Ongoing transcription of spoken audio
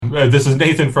This is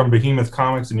Nathan from Behemoth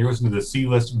Comics, and you're listening to the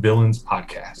C-List Villains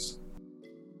podcast.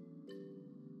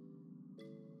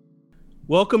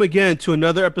 Welcome again to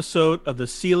another episode of the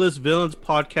C-List Villains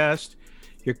podcast,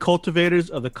 your cultivators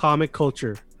of the comic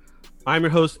culture. I'm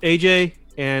your host, AJ,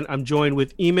 and I'm joined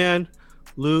with E-Man,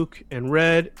 Luke, and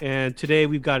Red, and today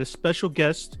we've got a special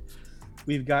guest.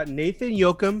 We've got Nathan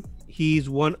Yoakum. He's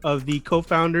one of the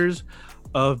co-founders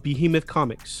of Behemoth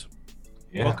Comics.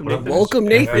 Yeah, Welcome,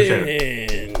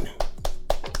 Nathan.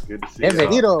 Good to see you.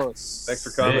 Bienvenidos. Thanks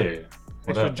for coming. Hey.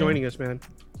 Thanks for joining us, man.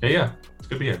 Yeah, it's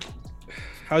good to be here.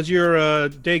 How's your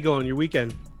day going? Your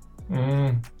weekend?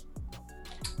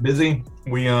 Busy.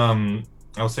 I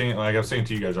was saying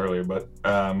to you guys earlier, but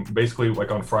basically,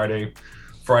 like on Friday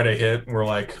hit,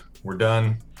 we're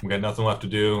done. We got nothing left to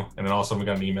do, and then all of a sudden we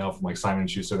got an email from like Simon &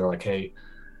 Schuster. They're like, "Hey,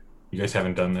 you guys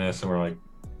haven't done this," and we're like,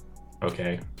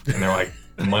 "Okay," and they're like,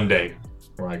 "Monday."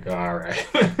 We're like, "All right."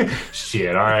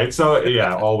 Shit, all right. So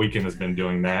yeah, all weekend has been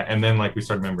doing that, and then like we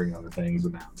started remembering other things,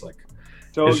 and now it's like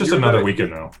it's just another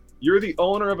weekend now. You're the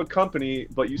owner of a company,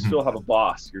 but you still have a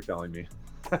boss. You're telling me.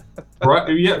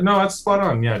 Right? Yeah, no, that's spot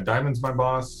on. Yeah, Diamond's my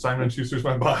boss. Simon & Schuster's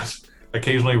my boss.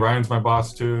 Occasionally, Ryan's my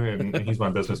boss too, and he's my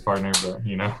business partner. But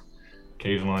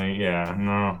occasionally, yeah,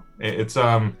 no, it's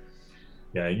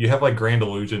yeah, you have like grand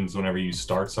illusions whenever you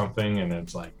start something, and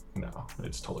it's like, no,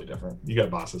 it's totally different. You got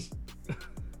bosses.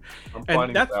 I'm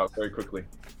finding this out very quickly.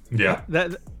 Yeah,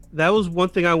 that was one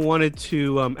thing I wanted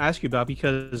to ask you about,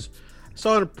 because I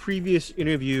saw in a previous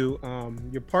interview,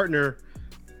 your partner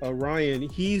Ryan,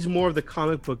 he's more of the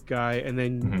comic book guy, and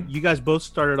then you guys both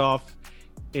started off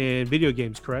in video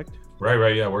games, correct?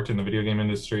 Right. Yeah, worked in the video game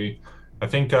industry. I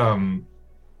think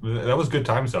that was good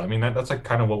times though. I mean, that's like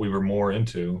kind of what we were more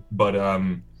into. But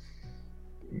over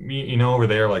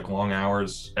there, like long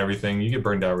hours, everything, you get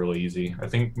burned out really easy. I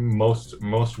think most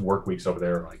work weeks over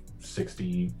there are like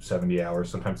 60, 70 hours.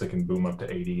 Sometimes they can boom up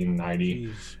to 80 and 90.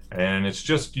 Jeez. And it's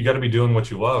just, you got to be doing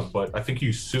what you love. But I think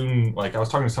you soon, like I was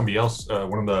talking to somebody else,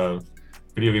 one of the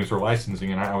video games we're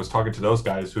licensing, and I was talking to those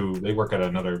guys who they work at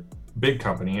another big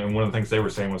company. And one of the things they were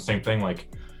saying was the same thing, like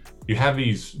you have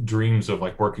these dreams of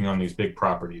like working on these big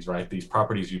properties, right? These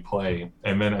properties you play.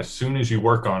 And then as soon as you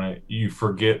work on it, you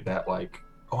forget that like,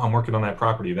 oh, I'm working on that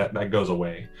property. That goes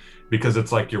away. Because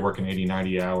it's like you're working 80,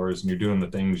 90 hours and you're doing the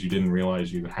things you didn't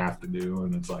realize you have to do.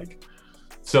 And it's like,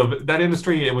 so that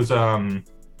industry, it was, I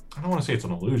don't want to say it's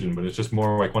an illusion, but it's just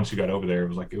more like once you got over there,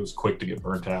 it was quick to get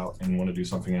burnt out and want to do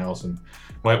something else. And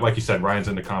like you said, Ryan's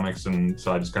into comics. And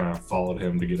so I just kind of followed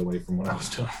him to get away from what I was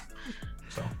doing.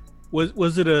 So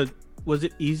was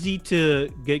it easy to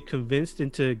get convinced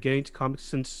into getting to comics,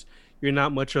 since you're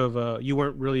not much of you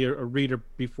weren't really a reader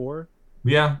before?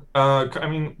 Yeah, I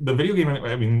mean, the video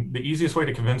game, the easiest way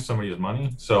to convince somebody is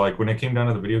money. So like when it came down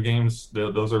to the video games,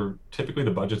 those are typically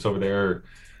the budgets over there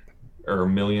are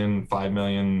 $1 million, $5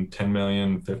 million, $10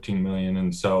 million, $15 million.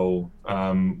 And so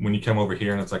when you come over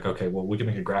here and it's like, okay, well, we can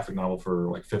make a graphic novel for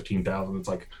like $15,000. It's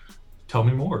like, tell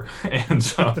me more. And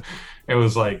so it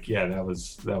was like, yeah, that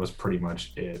was pretty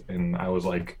much it. And I was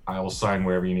like, I will sign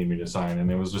wherever you need me to sign.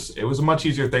 And it was a much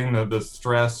easier thing. The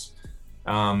stress,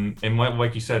 and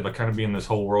like you said, like kind of being this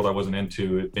whole world I wasn't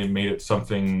into, it made it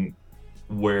something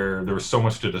where there was so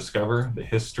much to discover. The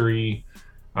history,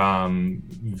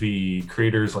 the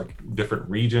creators, like different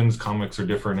regions, comics are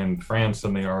different in France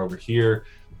than they are over here.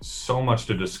 So much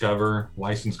to discover.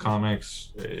 Licensed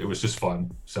comics, it was just fun.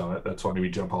 So that's why we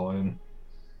jump all in.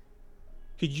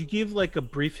 Could you give like a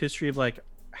brief history of like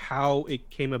how it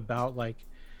came about, like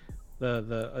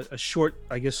a short,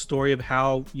 I guess, story of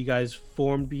how you guys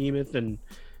formed Behemoth and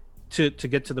to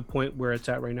get to the point where it's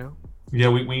at right now? Yeah,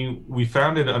 we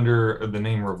founded under the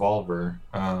name Revolver,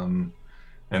 and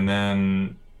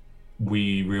then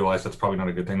we realized that's probably not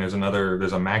a good thing. There's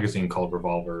a magazine called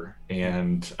Revolver,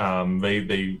 and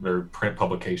they're print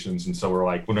publications, and so we're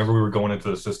like, whenever we were going into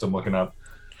the system looking up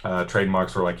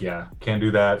trademarks, we're like, yeah, can't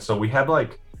do that. So we had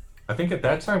like, I think at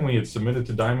that time we had submitted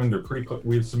to Diamond,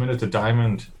 we had submitted to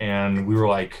Diamond, and we were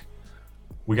like,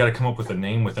 we got to come up with a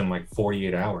name within like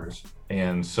 48 hours.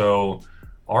 And so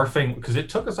our thing, because it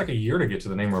took us like a year to get to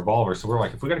the name Revolver, so we're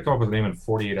like, if we got to come up with a name in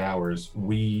 48 hours,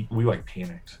 we like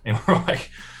panicked, and we're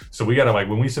like, so we got to, like,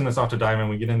 when we send this off to Diamond,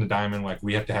 we get into Diamond, like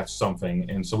we have to have something.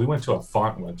 And so we went to a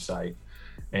font website,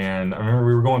 and I remember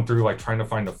we were going through like trying to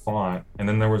find a font, and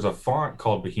then there was a font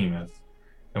called Behemoth,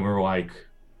 and we were like,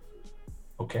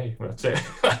 okay, that's it.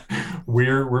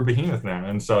 we're Behemoth now.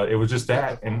 And so it was just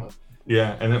that. And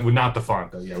yeah, and then not the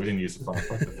font though. Yeah, we didn't use the font.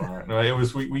 Fuck the font. No, it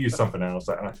was we used something else.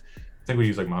 I think we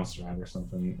used like Montserrat or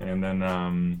something. And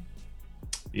then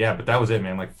yeah, but that was it,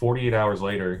 man. Like 48 hours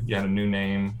later, you had a new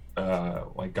name,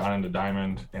 like got into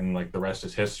Diamond, and like the rest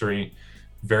is history.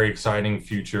 Very exciting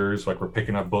futures. Like we're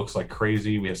picking up books like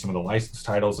crazy. We have some of the licensed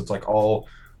titles. It's like all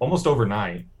almost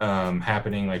overnight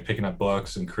happening, like picking up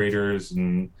books and creators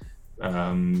and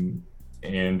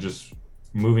just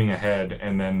moving ahead.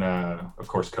 And then of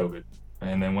course COVID.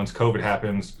 And then once COVID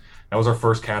happens, that was our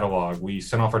first catalog. We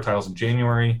sent off our titles in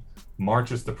January.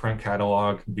 March is the print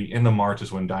catalog. The end of March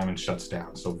is when Diamond shuts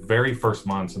down. So very first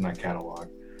months in that catalog.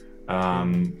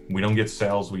 We don't get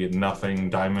sales, we get nothing.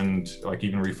 Diamond like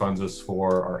even refunds us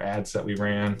for our ads that we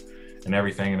ran and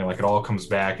everything, and like it all comes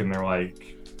back and they're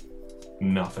like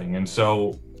nothing. And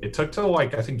so it took till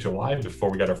like I think July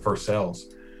before we got our first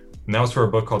sales, and that was for a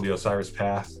book called The Osiris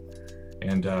Path,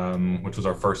 and which was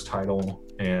our first title.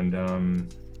 And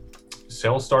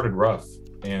sales started rough,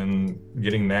 and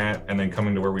getting that and then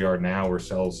coming to where we are now, where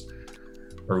sales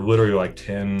are literally like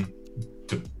 10,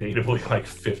 debatably like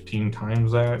 15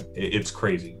 times that. It's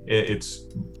crazy.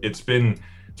 It's been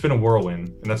a whirlwind,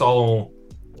 and that's all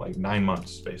like 9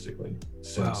 months basically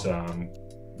since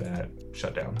that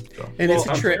shut down. So. And it's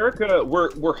a trip. America,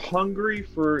 we're hungry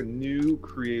for new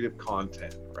creative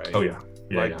content, right? Oh yeah.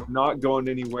 We're not going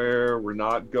anywhere. We're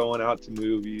not going out to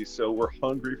movies, so we're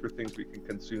hungry for things we can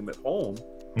consume at home.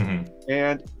 Mm-hmm.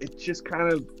 And it just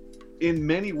kind of, in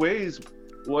many ways,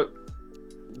 what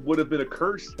would have been a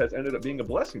curse has ended up being a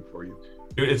blessing for you.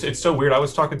 Dude, it's so weird. I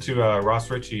was talking to Ross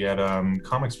Ritchie at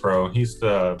Comics Pro. He's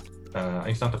not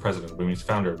the president of Boom, he's the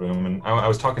founder of Boom, and I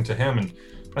was talking to him, and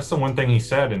that's the one thing he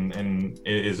said, and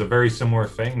it is a very similar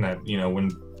thing that, you know,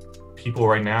 when people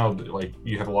right now, like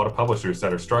you have a lot of publishers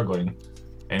that are struggling,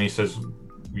 and he says,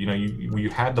 you know, you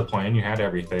had the plan, you had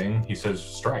everything. He says,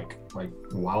 strike, like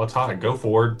while it's hot, go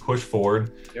forward, push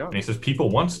forward. Yeah. And he says, people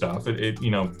want stuff. It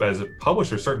you know, as a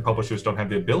publisher, certain publishers don't have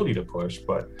the ability to push,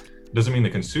 but it doesn't mean the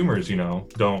consumers, you know,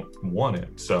 don't want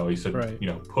it. So he said, right, you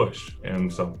know, push.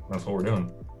 And so that's what we're doing.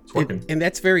 It's working. And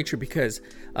that's very true, because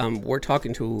we're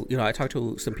talking to, you know, I talked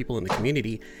to some people in the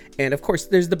community, and of course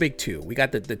there's the big two. We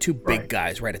got the two big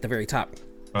guys right at the very top.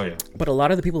 Oh yeah. But a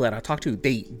lot of the people that I talk to,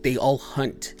 they all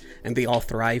hunt and they all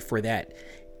thrive for that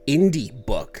indie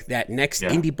book, that next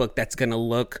indie book that's gonna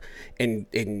look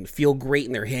and feel great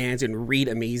in their hands and read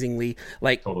amazingly.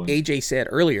 Like AJ said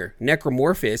earlier,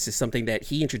 Necromorphous is something that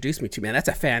he introduced me to. Man, that's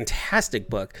a fantastic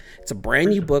book. It's a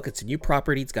brand new book. It's a new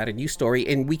property. It's got a new story,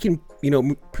 and we can, you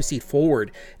know, proceed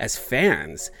forward as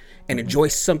fans and enjoy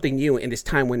something new in this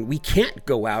time when we can't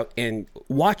go out and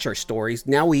watch our stories.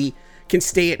 Now we can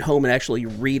stay at home and actually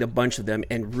read a bunch of them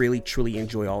and really truly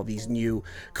enjoy all these new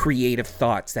creative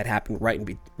thoughts that happen right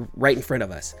in front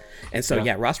of us. And so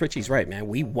Ross Ritchie's right, man.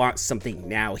 We want something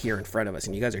now here in front of us,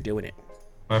 and you guys are doing it.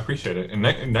 I appreciate it. And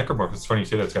Necromorphous, it's funny you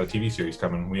say that's got a TV series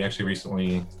coming. We actually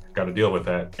recently got a deal with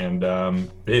that, and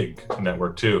big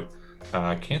network too.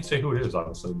 Can't say who it is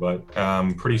obviously, but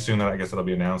pretty soon I guess that'll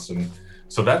be announced, and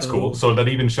so that's cool. So that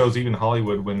even shows even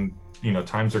Hollywood, when, you know,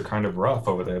 times are kind of rough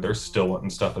over there, they're still wanting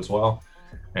stuff as well.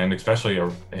 And especially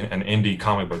an indie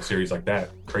comic book series like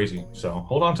that, crazy. So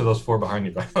hold on to those 4 behind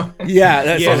you. Yeah,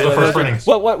 that's the first printings.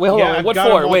 Wait, hold on. What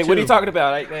 4? Wait, what are you talking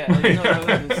about?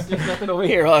 There's nothing over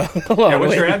here. Hold on,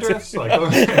 what's your address?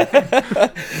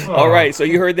 All right, so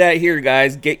you heard that here,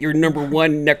 guys. Get your number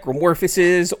 1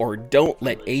 Necromorphoses, or don't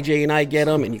let AJ and I get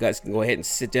them, and you guys can go ahead and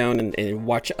sit down and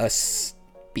watch us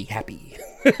be happy.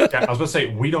 I was going to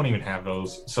say, we don't even have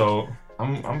those, so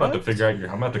I'm about to figure out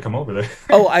I'm about to come over there.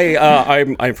 Oh,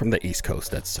 I'm from the East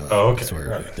Coast. That's okay. That's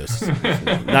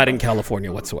where not in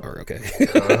California whatsoever. Okay.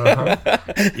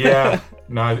 Yeah,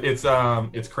 no,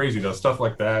 it's crazy though, stuff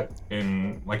like that.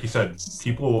 And like you said,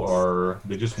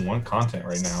 they just want content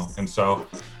right now, and so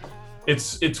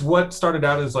it's what started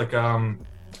out as like an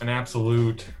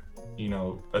absolute, you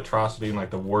know, atrocity and like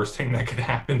the worst thing that could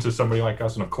happen to somebody like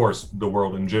us, and of course the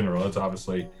world in general. It's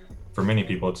obviously, for many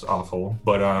people it's awful,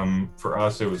 but for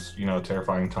us it was, you know, a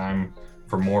terrifying time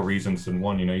for more reasons than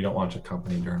one. You know, you don't launch a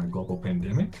company during a global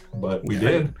pandemic, but we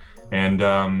did, and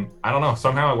I don't know,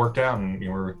 somehow it worked out, and, you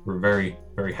know, we're very,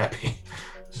 very happy.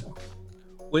 So.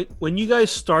 When you guys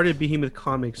started Behemoth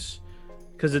Comics,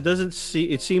 because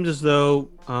it seems as though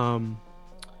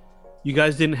you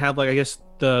guys didn't have, like, I guess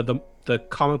the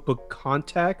comic book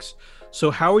contacts.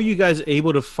 So how are you guys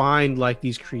able to find like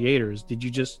these creators? Did you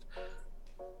just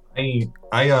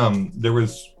there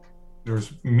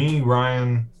was me,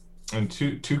 Ryan, and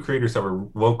two creators that were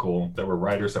local, that were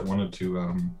writers that wanted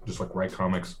to just like write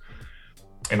comics,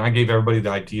 and I gave everybody the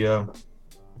idea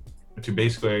to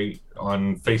basically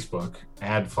on Facebook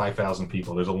add 5,000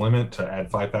 people. There's a limit to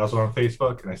add 5,000 on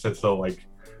Facebook, and I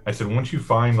said once you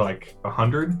find like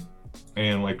 100,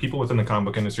 and like people within the comic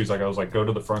book industry, like I was like, go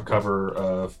to the front cover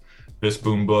of this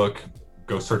Boom book,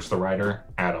 go search the writer,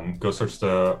 Adam. Go search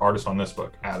the artist on this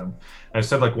book, Adam. And I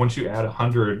said, like, once you add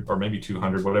 100 or maybe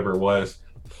 200, whatever it was,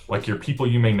 like your people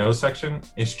you may know section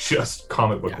is just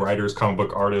comic book writers, comic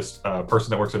book artists, person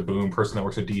that works at Boom, person that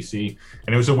works at DC.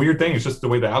 And it was a weird thing. It's just the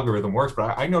way the algorithm works.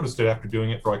 But I noticed it after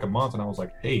doing it for like a month, and I was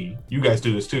like, hey, you guys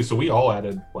do this too. So we all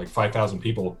added like 5,000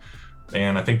 people.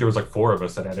 And I think there was like 4 of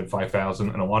us that added 5,000,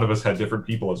 and a lot of us had different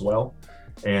people as well.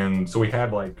 And so we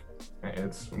had like,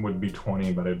 it would be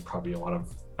 20, but it'd probably be a lot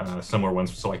of similar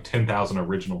ones. So like 10,000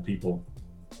 original people.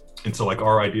 And so like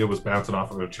our idea was bouncing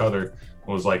off of each other. It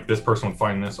was like this person would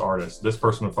find this artist, this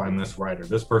person would find this writer,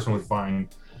 this person would find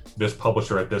this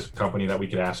publisher at this company that we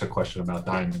could ask a question about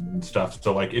Diamond and stuff.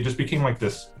 So like it just became like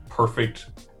this perfect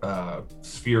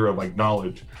sphere of like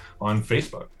knowledge on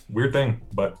Facebook. Weird thing,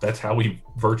 but that's how we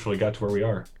virtually got to where we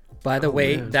are. By the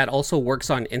way, that also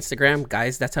works on Instagram.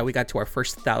 Guys, that's how we got to our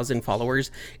first 1,000 followers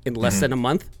in less than a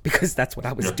month, because that's what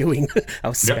I was doing. I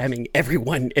was spamming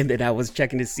everyone, and then I was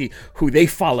checking to see who they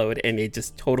followed, and it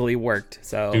just totally worked.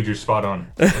 So, dude, you're spot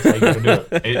on. That's how you gotta do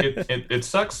it. It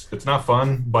sucks. It's not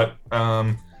fun, but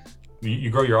you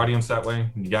grow your audience that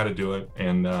way. You got to do it,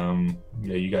 and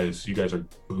yeah, you guys are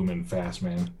booming fast,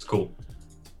 man. It's cool.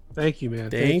 Thank you, man.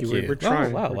 Thank you. We're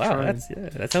trying. Oh, wow.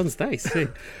 That sounds nice.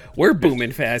 We're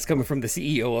booming fast coming from the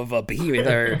CEO of a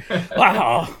Behemoth.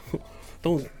 Wow.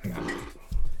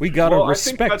 We gotta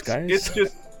respect, guys. It's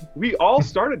just, we all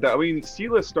started that. I mean,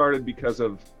 C-List started because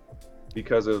of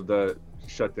the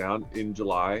shutdown in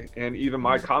July, and even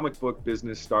my comic book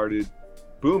business started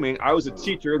booming. I was a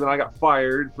teacher, then I got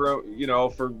fired for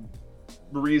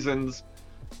reasons,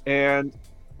 and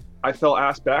I fell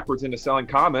ass backwards into selling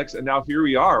comics, and now here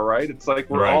we are, right? It's like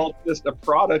we're all just a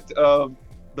product of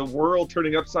the world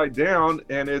turning upside down,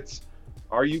 and it's,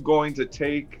 are you going to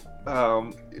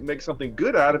make something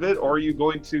good out of it, or are you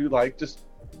going to like just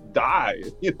die?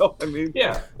 You know what I mean?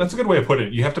 Yeah, that's a good way to put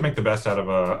it. You have to make the best out of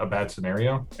a bad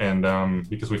scenario, and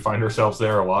because we find ourselves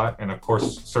there a lot, and of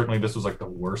course, certainly this was like the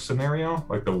worst scenario,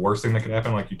 like the worst thing that could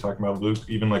happen, like you talking about, Luke,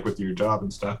 even like with your job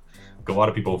and stuff. A lot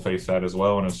of people face that as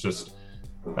well, and it's just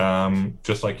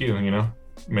like you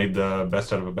made the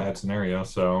best out of a bad scenario.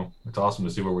 So it's awesome to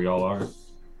see where we all are.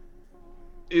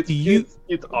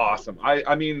 It's awesome.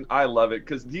 I mean, I love it,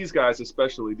 because these guys,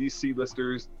 especially these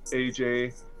C-listers,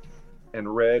 AJ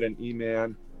and Red and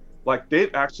E-Man, like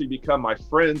they've actually become my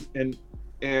friends, and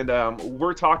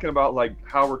we're talking about like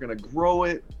how we're gonna grow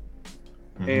it,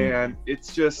 and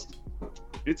it's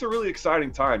a really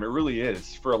exciting time. It really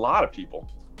is for a lot of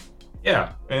people.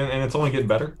 Yeah, and it's only getting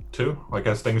better too. Like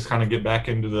as things kind of get back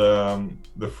into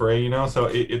the fray, So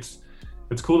it's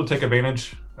cool to take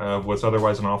advantage of what's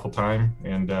otherwise an awful time,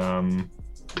 and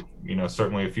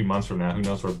certainly a few months from now, who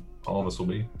knows where all of us will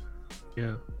be.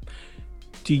 Yeah.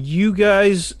 Do you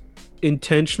guys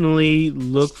intentionally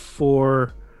look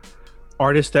for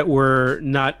artists that were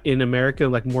not in America,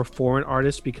 like more foreign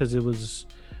artists, because it was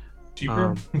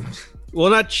cheaper?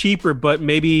 Well, not cheaper, but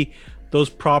maybe those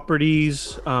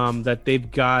properties that they've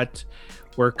got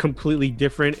were completely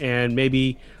different, and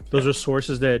maybe those are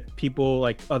sources that people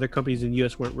like other companies in the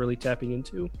US weren't really tapping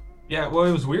into? Yeah, well,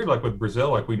 it was weird. Like with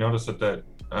Brazil, like we noticed that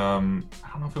I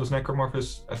don't know if it was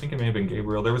Necromorphous. I think it may have been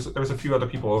Gabriel. There was a few other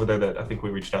people over there that I think we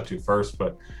reached out to first,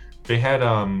 but they had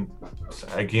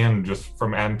again, just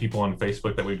from adding people on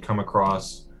Facebook that we'd come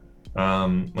across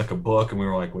like a book, and we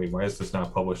were like, wait, why is this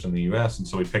not published in the US? And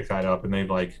so we picked that up, and they'd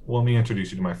like, well, let me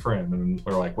introduce you to my friend, and we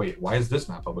we're like, wait, why is this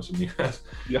not published in the US?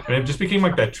 Yeah. And it just became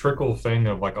like that trickle thing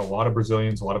of like a lot of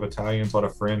Brazilians, a lot of Italians, a lot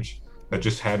of French that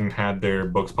just hadn't had their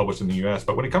books published in the US.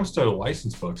 But when it comes to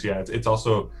licensed books, yeah, it's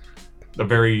also a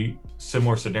very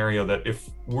similar scenario, that if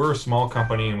we're a small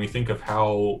company and we think of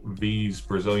how these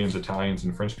Brazilians, Italians,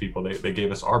 and French people, they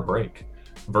gave us our break.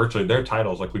 Virtually their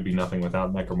titles, like we'd be nothing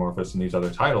without Necromorphous and these other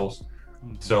titles.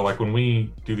 So like when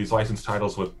we do these licensed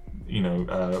titles with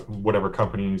whatever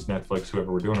companies, Netflix,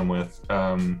 whoever we're doing them with,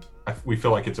 we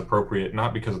feel like it's appropriate,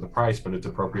 not because of the price, but it's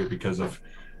appropriate because of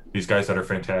these guys that are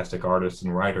fantastic artists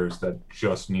and writers that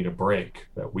just need a break,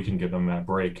 that we can give them that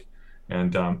break.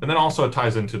 And then also it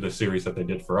ties into the series that they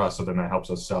did for us, so then that helps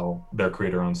us sell their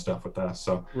creator-owned stuff with us.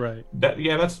 So right,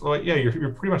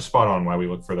 you're pretty much spot on why we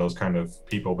look for those kind of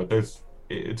people. But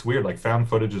it's weird, like Found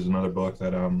Footage is another book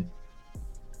that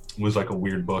was like a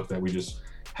weird book that we just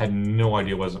had no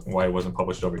idea why it wasn't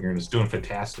published over here, and it's doing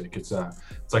fantastic. It's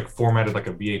like formatted like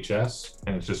a VHS,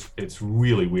 and it's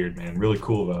really weird, man. Really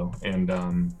cool though, and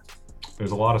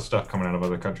there's a lot of stuff coming out of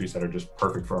other countries that are just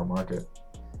perfect for our market.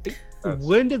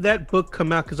 When did that book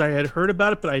come out? Because I had heard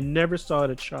about it, but I never saw it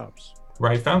at shops.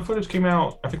 Right, found footage came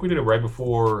out. I think we did it right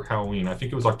before Halloween. I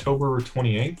think it was October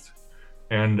 28th,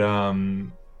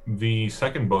 and the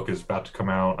second book is about to come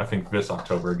out. I think this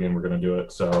October again. We're gonna do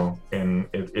it. So, and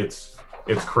it's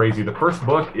crazy. The first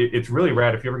book, it's really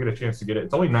rad. If you ever get a chance to get it,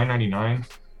 it's only $9.99,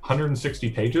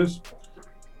 160 pages.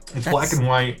 It's black and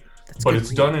white. But it's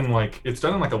done in like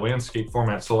a landscape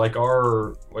format. So like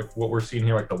what we're seeing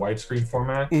here, like the widescreen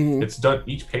format, it's done.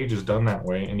 Each page is done that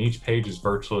way, and each page is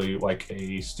virtually like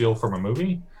a still from a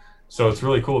movie. So it's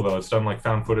really cool though. It's done like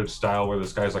found footage style, where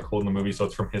this guy's like holding the movie, so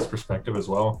it's from his perspective as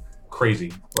well.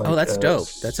 Crazy. Like, that's dope.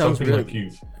 That sounds really.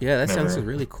 Like that sounds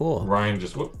really cool. Ryan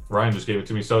just gave it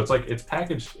to me. So it's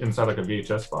packaged inside like a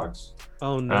VHS box.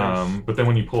 Oh, nice. But then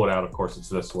when you pull it out, of course, it's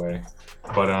this way.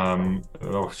 But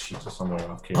oh Jesus, I'm way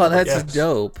off. Oh, that's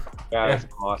dope. That's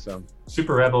awesome.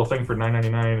 Super rad little thing for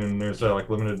 $9.99, and there's like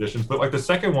limited editions. But like the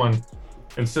second one,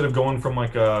 instead of going from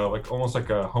like almost like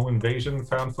a home invasion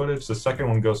found footage, the second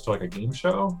one goes to like a game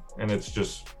show, and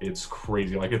it's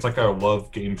crazy. Like it's like a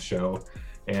love game show,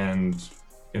 and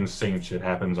insane shit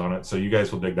happens on it. So you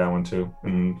guys will dig that one too.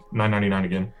 And $9.99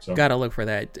 again. So gotta look for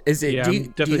that. Is it? Do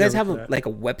you guys have a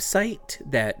website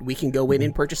that we can go in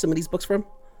and purchase some of these books from?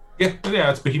 Yeah,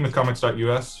 it's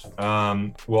behemothcomics.us.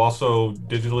 We'll also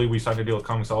digitally, we signed a deal with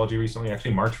Comixology recently,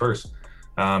 actually March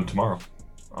 1st, tomorrow,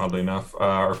 oddly enough.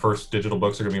 Our first digital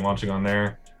books are going to be launching on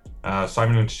there.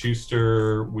 Simon &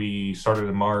 Schuster, we started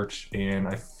in March, and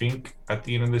I think at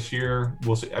the end of this year,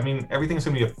 we'll see. I mean, everything's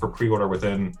going to be for pre-order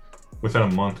within a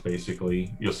month,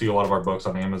 basically. You'll see a lot of our books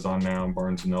on Amazon now,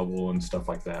 Barnes & Noble, and stuff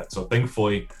like that. So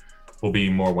thankfully, will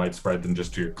be more widespread than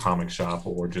just your comic shop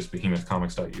or just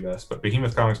behemothcomics.us. But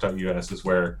behemothcomics.us is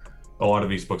where a lot of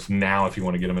these books now, if you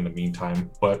want to get them in the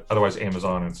meantime, but otherwise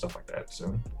Amazon and stuff like that.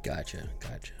 So Gotcha.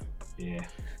 Yeah.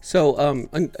 So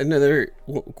another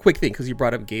quick thing, because you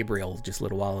brought up Gabriel just a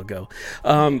little while ago.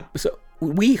 So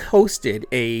we hosted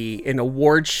an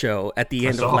award show at the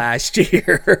end of last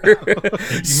year.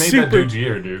 You made that dude's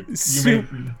year, dude.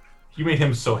 You made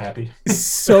him so happy.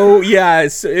 So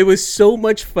it was so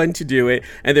much fun to do it.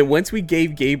 And then once we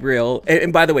gave Gabriel,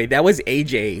 and by the way, that was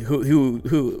AJ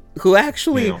who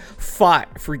actually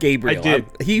fought for Gabriel. I did.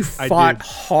 He fought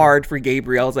hard for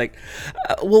Gabriel. I was like,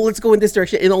 well, let's go in this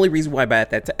direction. And the only reason why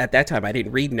at that time I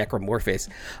didn't read Necromorphous,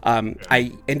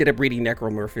 I ended up reading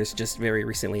Necromorphous just very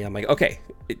recently. I'm like, okay,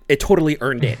 it totally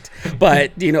earned it.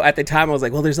 But at the time I was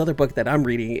like, well, there's another book that I'm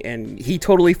reading, and he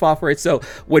totally fought for it. So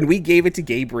when we gave it to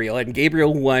Gabriel, and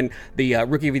Gabriel won the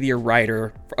Rookie of the Year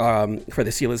writer for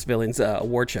the C-List Villains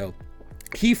award show,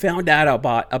 he found out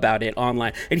about it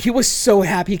online, and he was so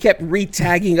happy. He kept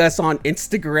re-tagging us on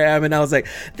Instagram, and I was like,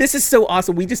 this is so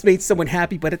awesome. We just made someone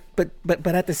happy, but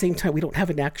at the same time, we don't have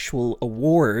an actual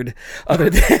award other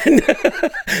than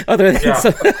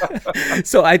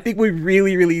so I think we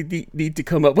really need to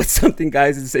come up with something,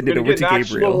 guys, and send it over to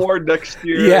Gabriel. Award next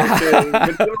year. Yeah.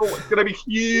 It's gonna be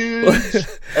huge.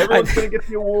 Everyone's gonna get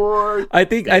the award. I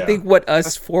think what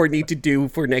us four need to do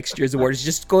for next year's award is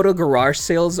just go to garage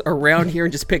sales around here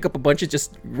and just pick up a bunch of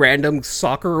just random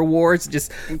soccer awards,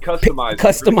 just and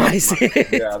customize it.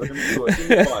 Yeah, they're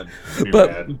gonna be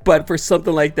fun. But for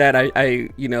something like that, I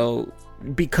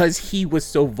because he was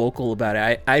so vocal about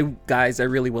it, I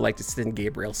really would like to send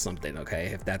Gabriel something,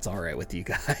 okay, if that's all right with you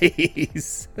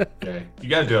guys. Okay, you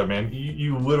gotta do it, man.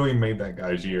 You literally made that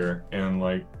guy's year, and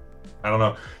like, I don't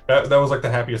know, that was like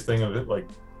the happiest thing of it, like,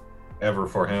 ever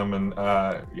for him, and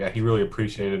he really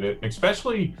appreciated it,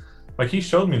 especially. Like, he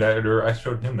showed me that, or I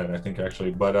showed him that, I think,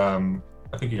 actually. But I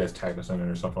think you guys tagged us in it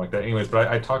or something like that. Anyways, but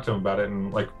I talked to him about it,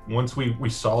 and like once we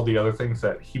saw the other things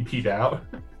that he beat out,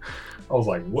 I was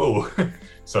like, whoa.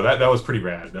 So that was pretty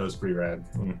rad. That was pretty rad.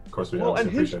 And of course, we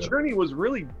and his journey was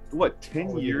really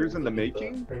 10 years in the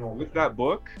making with that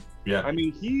book. Yeah. I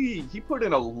mean, he put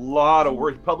in a lot of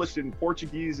work. He published it in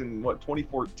Portuguese in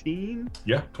 2014.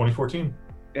 Yeah, 2014.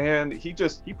 And he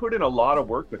put in a lot of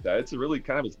work with that. It's really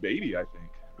kind of his baby, I think.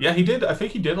 Yeah, he did. I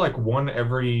think he did like one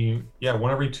every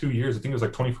 2 years. I think it was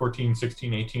like 2014,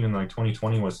 16, 18, and like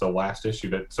 2020 was the last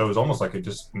issue. So it was almost like it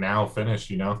just now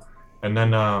finished, And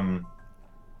then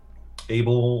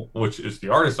Abel, which is the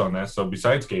artist on that. So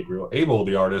besides Gabriel, Abel,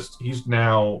 the artist, he's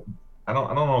now, I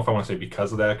don't know if I want to say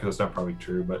because of that, because that's not probably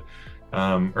true, but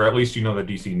or at least that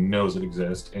DC knows it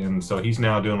exists, and so he's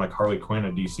now doing like Harley Quinn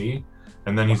at DC.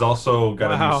 And then he's also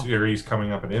got a new series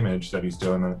coming up at Image that he's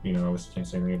doing that, I can't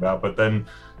say anything about. But then,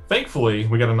 thankfully,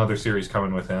 we got another series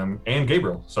coming with him and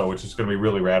Gabriel, which is going to be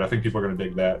really rad. I think people are going to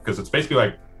dig that, because it's basically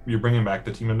like you're bringing back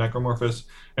the team of Necromorphous,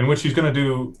 and which he's going to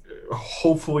do,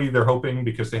 hopefully, they're hoping,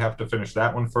 because they have to finish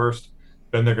that one first,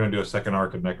 then they're going to do a second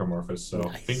arc of Necromorphous. So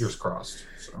Nice. Fingers crossed.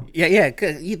 So. Yeah,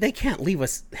 'cause they can't leave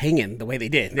us hanging the way they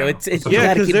did. No, it's you Yeah,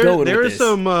 gotta because keep going there with are this.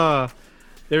 some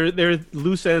there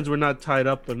loose ends were not tied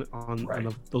up on Right.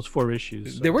 those 4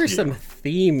 issues. So. There were some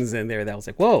themes in there that was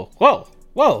like, whoa, whoa,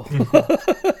 whoa.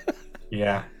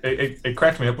 Yeah, it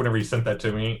cracked me up whenever he sent that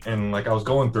to me, and like I was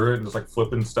going through it and just like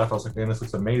flipping stuff. I was like, man, this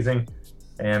looks amazing.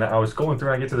 And I was going through,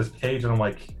 and I get to this page, and I'm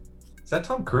like, is that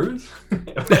Tom Cruise?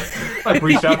 I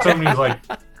reached out to him, and he was like,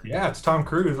 yeah, it's Tom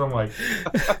Cruise. I'm like,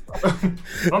 I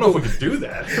don't know if we could do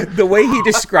that. The way he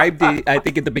described it, I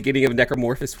think at the beginning of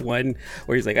Necromorphous 1,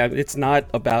 where he's like, it's not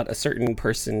about a certain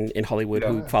person in Hollywood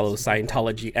who follows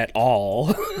Scientology at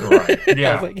all. Right. Yeah.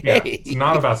 I was like, Yeah. hey. It's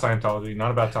not about Scientology,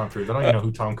 not about Tom Cruise. I don't even know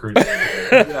who Tom Cruise is.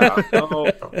 Yeah.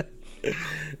 No.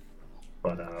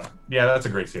 But yeah, that's a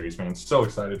great series, man. So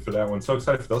excited for that one. So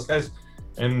excited for those guys.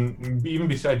 And even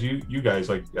besides you guys,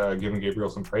 like giving Gabriel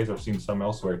some praise, I've seen some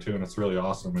elsewhere too, and it's really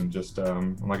awesome. And just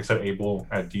like I said, Abel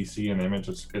at DC and Image,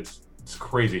 it's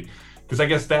crazy. Because I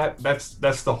guess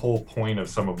that's the whole point of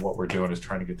some of what we're doing is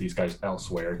trying to get these guys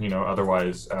elsewhere. You know,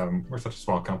 otherwise we're such a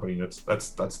small company. That's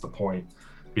the point.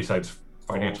 Besides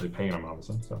financially paying them,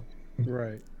 obviously. So.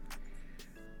 Right.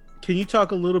 Can you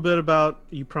talk a little bit about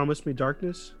You Promised Me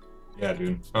Darkness? Yeah,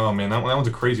 dude. Oh man, that one's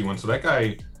a crazy one. So that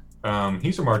guy,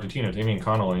 he's from Argentina, Damian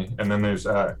Connolly, and then there's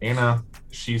Anna.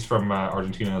 She's from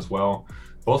Argentina as well.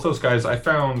 Both those guys, I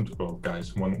found. Well,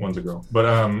 guys, one's a girl, but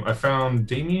I found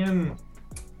Damian.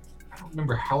 I don't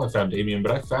remember how I found Damian,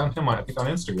 but I found him, I think, on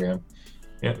Instagram.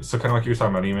 Yeah, so kind of like you were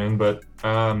talking about, Eamon. But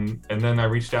and then I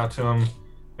reached out to him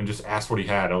and just asked what he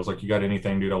had. I was like, "You got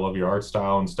anything, dude? I love your art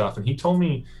style and stuff." And he told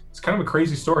me it's kind of a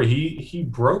crazy story. He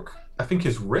broke, I think,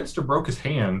 his wrist or broke his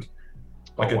hand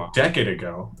like a decade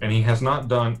ago, and he has not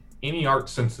done any art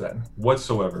since then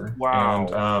whatsoever. Wow.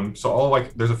 And so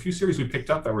there's a few series we picked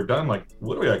up that were done like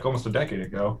literally like almost a decade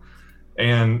ago,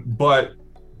 but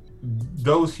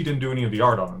those he didn't do any of the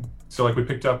art on. So like we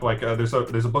picked up like there's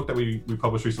a book that we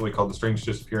published recently called The Strange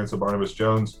Disappearance of Barnabas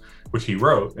Jones, which he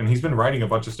wrote, and he's been writing a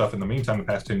bunch of stuff in the meantime the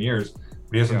past 10 years,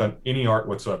 but he hasn't done any art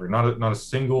whatsoever, not a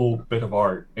single bit of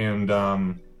art. And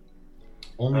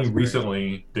only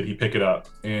recently did he pick it up,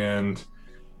 and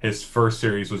his first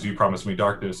series was You Promised Me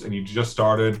Darkness, and he just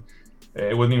started.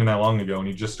 It wasn't even that long ago, and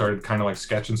he just started kind of like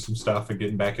sketching some stuff and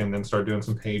getting back in, and then started doing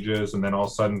some pages, and then all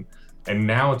of a sudden, and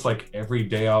now it's like every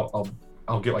day I'll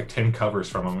get like 10 covers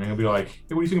from him, and he'll be like,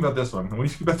 "Hey, what do you think about this one? And what do you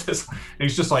think about this one?" And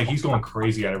he's just like, he's going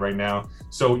crazy at it right now.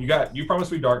 So you got You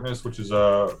Promised Me Darkness, which is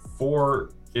a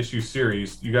 4-issue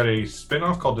series. You got a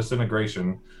spinoff called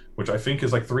Disintegration, which I think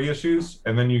is like 3 issues,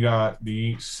 and then you got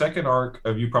the second arc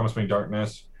of You Promised Me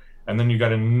Darkness. And then you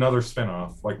got another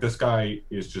spinoff. Like, this guy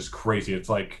is just crazy. It's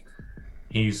like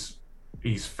he's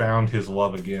found his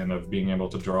love again of being able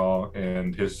to draw,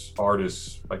 and his art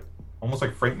is like almost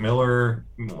like Frank Miller,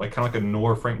 like kind of like a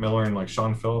noir Frank Miller and like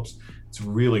Sean Phillips. It's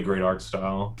really great art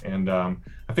style, and I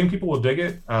think people will dig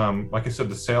it. Like I said,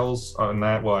 the sales on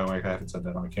that, well, I haven't said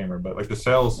that on camera, but like the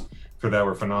sales for that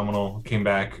were phenomenal. Came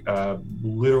back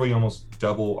literally almost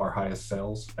double our highest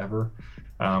sales ever.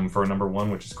 For a number 1,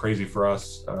 which is crazy for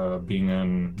us, being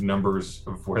in numbers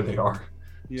of where they are.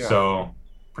 Yeah. So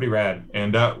pretty rad.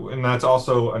 And that's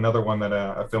also another one that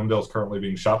a film deal is currently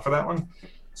being shot for that one.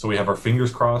 So we have our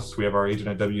fingers crossed. We have our agent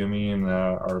at WME and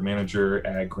our manager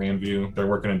at Grandview. They're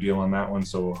working a deal on that one.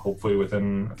 So hopefully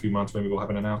within a few months, maybe we'll have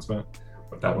an announcement.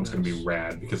 But that one's going to be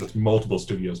rad because it's multiple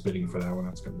studios bidding for that one.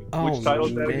 That's going to be. Which title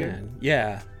is that again?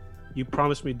 Yeah. You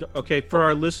Promised Me. Okay, for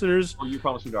our listeners, You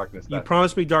Promised Me Darkness. You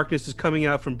Promised Me Darkness is coming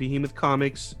out from Behemoth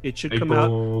Comics. It should come out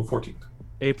April 14th.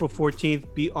 April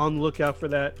 14th. Be on the lookout for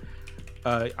that.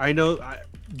 I know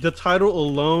the title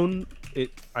alone.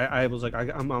 I was like,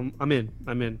 I'm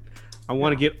in. I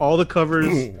want to get all the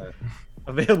covers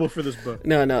available for this book.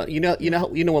 No. You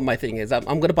know what my thing is.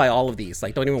 I'm gonna buy all of these.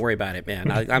 Like, don't even worry about it, man.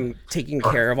 I'm taking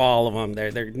care of all of them.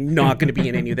 They're not gonna be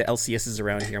in any of the LCSs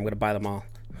around here. I'm gonna buy them all.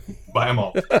 Buy them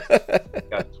all.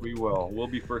 Yes, we will. We'll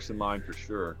be first in line for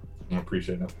sure. I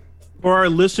appreciate it. For our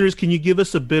listeners, can you give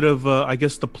us a bit of, I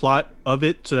guess, the plot of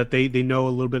it so that they know a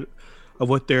little bit of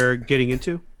what they're getting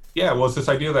into? Yeah, well, it's this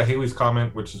idea that Halley's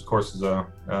Comet, which of course is a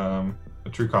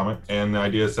true comet, and the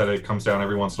idea is that it comes down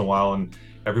every once in a while, and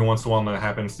every once in a while when that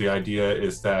happens, the idea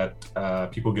is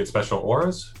that people get special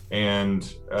auras,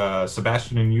 and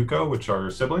Sebastian and Yuko, which are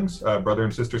siblings, brother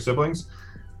and sister siblings,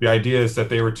 the idea is that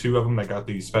they were 2 of them that got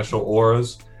these special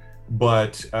auras,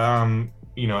 but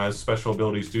as special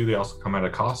abilities do, they also come at a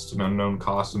cost, an unknown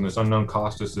cost, and this unknown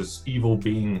cost is this evil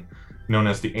being known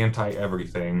as the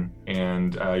Anti-Everything,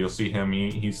 and you'll see him.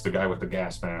 He's the guy with the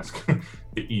gas mask,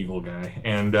 the evil guy.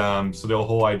 And so the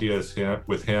whole idea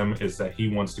with him is that he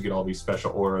wants to get all these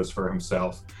special auras for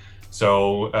himself.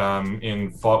 So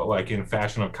in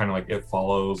fashion of kind of like It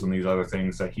Follows and these other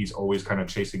things, that he's always kind of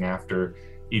chasing after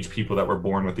each people that were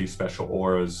born with these special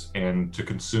auras and to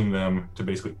consume them, to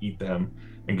basically eat them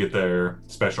and get their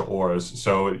special auras.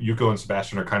 So Yuko and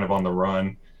Sebastian are kind of on the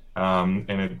run. And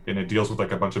it deals with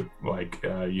like a bunch of like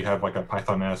you have like a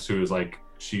Pythoness who is like,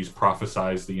 she's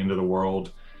prophesized the end of the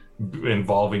world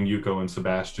involving Yuko and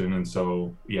Sebastian, and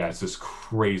so yeah, it's this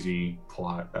crazy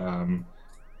plot.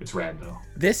 It's rad though.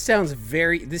 This sounds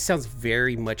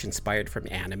very much inspired from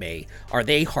anime. Are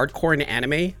they hardcore in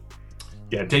anime?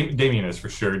 Yeah, Damien is for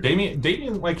sure.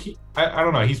 Damien, like I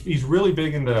don't know. He's really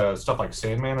big into stuff like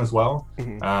Sandman as well.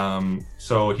 Mm-hmm.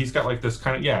 So he's got like this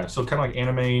kind of like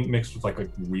anime mixed with like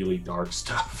really dark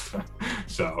stuff.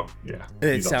 So yeah,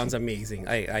 it sounds awesome. Amazing.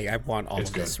 I want all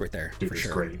of this right there. Dude, for it's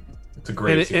sure. Great. It's a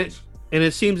great series. And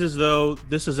it seems as though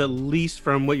this is, at least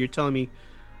from what you're telling me,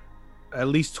 at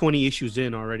least 20 issues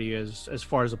in already as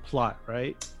far as a plot,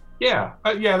 right? Yeah,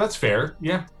 that's fair.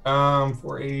 Yeah,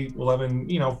 for 8, 11,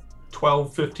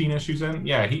 12, 15 issues in.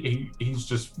 Yeah, he's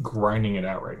just grinding it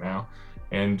out right now,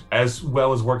 and as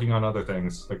well as working on other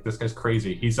things. Like, this guy's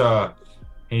crazy. He's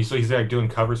like doing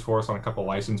covers for us on a couple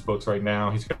licensed books right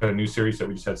now. He's got a new series that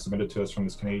we just had submitted to us from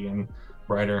this Canadian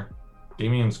writer.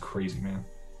 Damien's crazy, man.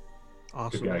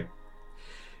 Awesome. Good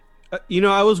guy.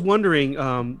 I was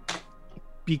wondering,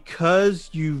 because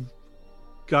you've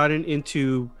gotten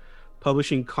into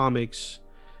publishing comics,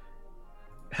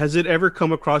 has it ever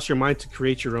come across your mind to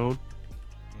create your own?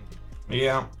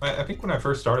 Yeah, I think when I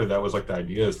first started, that was like the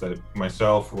idea, is that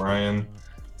myself, Ryan,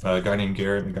 a guy named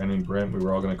Garrett, and a guy named Brent, we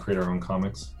were all going to create our own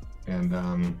comics. And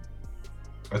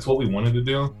that's what we wanted to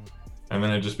do. And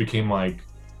then it just became like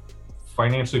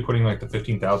financially putting like the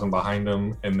 $15,000 behind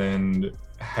them, and then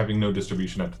having no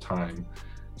distribution at the time.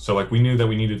 So like we knew that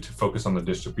we needed to focus on the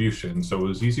distribution. So it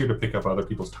was easier to pick up other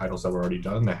people's titles that were already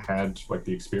done, that had like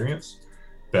the experience.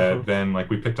 That then like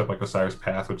we picked up like Osiris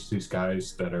Path, which is these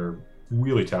guys that are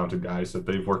really talented guys that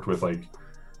they've worked with, like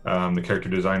the character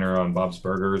designer on Bob's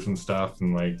Burgers and stuff,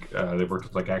 and like they've worked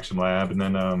with like Action Lab. And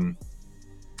then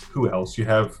who else? You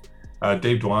have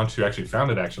Dave Dwanch, who actually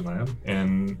founded Action Lab,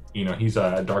 and he's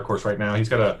at Dark Horse right now. He's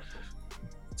got a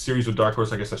series with Dark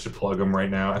Horse. I guess I should plug him right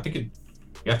now. I think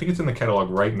it's in the catalog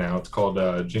right now. It's called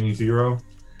Ginny Zero,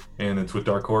 and it's with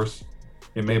Dark Horse.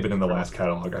 It may have been in the last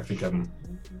catalog. I think I'm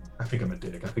a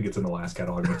dick. I think it's in the last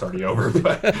catalog and it's already over,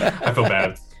 but I feel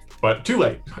bad. But too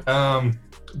late.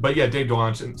 But yeah, Dave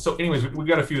Dwanch. And so anyways, we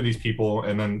got a few of these people,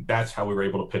 and then that's how we were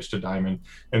able to pitch to Diamond.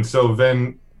 And so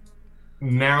then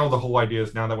now the whole idea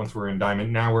is, now that once we're in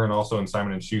Diamond, now we're also in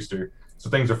Simon & Schuster. So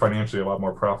things are financially a lot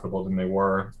more profitable than they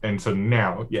were. And so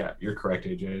now, yeah, you're correct,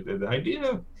 AJ. The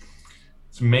idea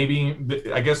is maybe,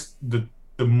 I guess the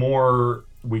more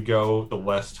we go, the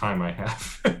less time I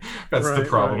have. That's right, the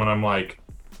problem. Right. And I'm like,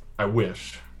 I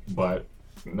wish, but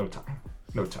no time.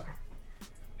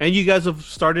 And you guys have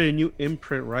started a new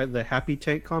imprint, right? The Happy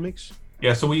Tank Comics?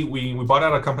 Yeah, so we bought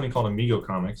out a company called Amigo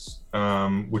Comics,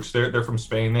 which they're from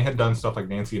Spain. They had done stuff like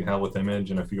Nancy in Hell with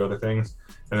Image and a few other things.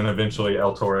 And then eventually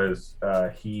El Torres,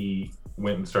 he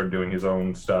went and started doing his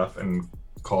own stuff and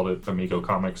called it Amigo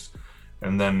Comics.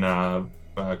 And then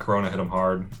Corona hit him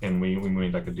hard, and we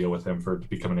made like a deal with him to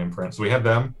become an imprint. So we have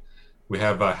them. We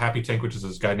have Happy Tank, which is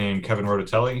this guy named Kevin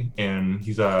Rodatelli, and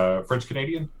he's a French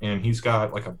Canadian, and he's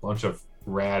got like a bunch of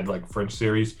rad like French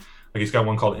series. Like he's got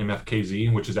one called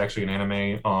MFKZ, which is actually an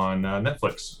anime on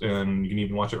Netflix, and you can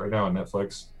even watch it right now on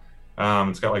Netflix.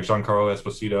 It's got like Giancarlo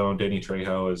Esposito and Danny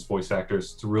Trejo as voice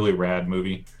actors. It's a really rad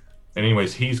movie. And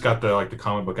anyways, he's got the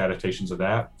comic book adaptations of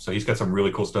that. So he's got some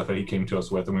really cool stuff that he came to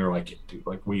us with, and we were like, yeah, dude,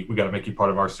 like we got to make you part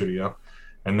of our studio.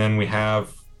 And then we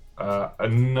have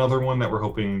another one that we're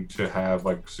hoping to have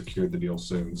like secured the deal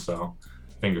soon. So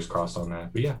fingers crossed on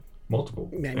that. But yeah, multiple.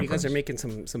 Man, you guys are making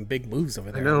some big moves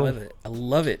over there. I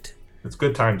love it. It's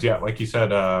good times. Yeah, like you said,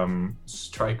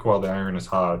 strike while the iron is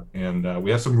hot. And we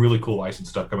have some really cool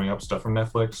licensed stuff coming up, stuff from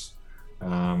Netflix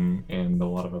and a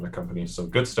lot of other companies. So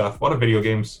good stuff. A lot of video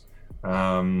games.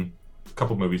 A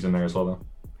couple movies in there as well, though.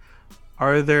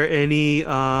 Are there any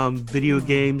video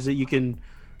games that you can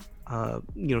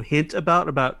hint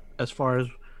about as far as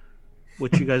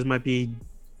what you guys might be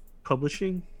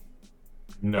publishing?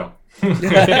 No.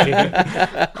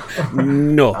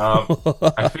 No.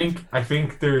 I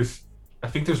think there's I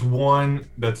think there's one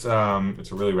that's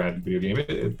it's a really rad video game.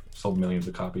 It sold millions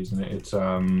of copies, and it's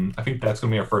I think that's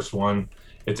gonna be our first one.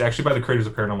 It's actually by the creators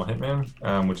of Paranormal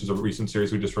Hitman, which is a recent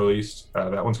series we just released.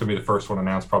 That one's gonna be the first one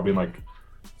announced probably in like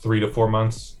 3 to 4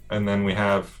 months, and then we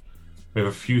have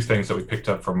a few things that we picked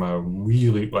up from a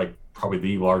really like probably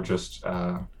the largest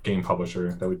game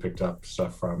publisher that we picked up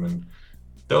stuff from, and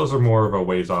those are more of a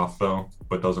ways off though.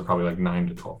 But those are probably like 9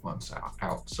 to 12 months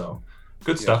out. So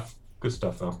good stuff. Good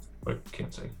stuff though. But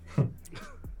can't say.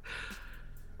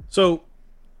 So,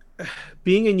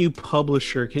 being a new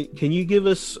publisher, can you give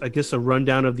us, I guess, a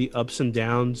rundown of the ups and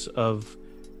downs of,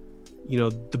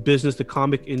 the business, the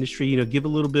comic industry? Give a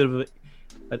little bit of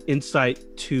an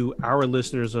insight to our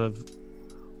listeners of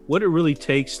what it really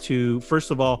takes to, first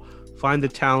of all, find the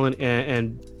talent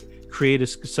and create a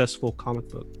successful comic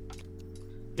book.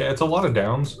 Yeah, it's a lot of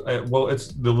downs. Well, it's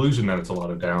the illusion that it's a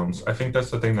lot of downs. I think that's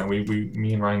the thing that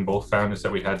me and Ryan both found, is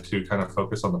that we had to kind of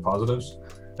focus on the positives.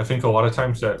 I think a lot of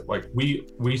times that like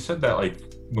we said that like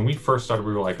when we first started,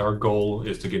 we were like, our goal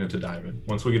is to get into Diamond.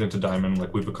 Once we get into Diamond,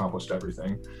 like we've accomplished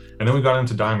everything. And then we got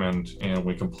into Diamond and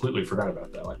we completely forgot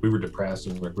about that. Like we were depressed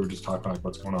and like we were just talking about like,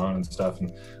 what's going on and stuff.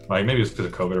 And like maybe it's because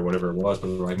of COVID or whatever it was, but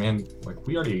we were like, man, like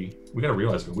we got to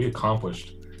realize that we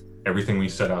accomplished everything we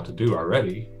set out to do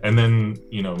already. And then,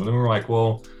 then we were like,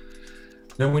 well,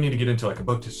 then we need to get into like a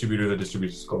book distributor that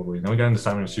distributes globally. And then we got into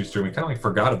Simon & Schuster, and we kind of like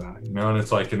forgot about it, and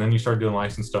it's like, and then you start doing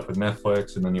licensed stuff with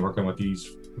Netflix, and then you're working with these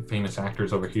famous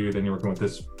actors over here, then you're working with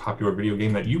this popular video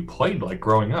game that you played like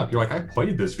growing up. You're like, I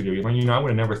played this video game, and I would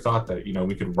have never thought that,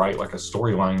 we could write like a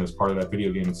storyline as part of that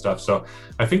video game and stuff. So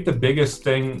I think the biggest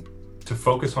thing to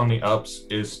focus on the ups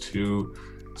is to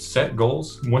set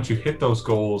goals. Once you hit those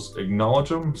goals, acknowledge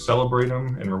them, celebrate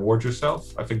them, and reward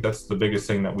yourself. I think that's the biggest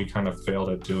thing that we kind of failed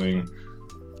at doing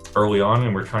early on,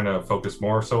 and we're trying to focus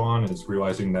more so on, is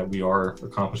realizing that we are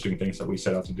accomplishing things that we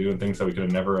set out to do and things that we could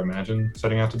have never imagined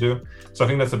setting out to do. So I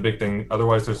think that's a big thing.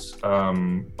 Otherwise, there's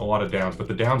a lot of downs, but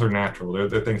the downs are natural.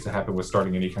 They're things that happen with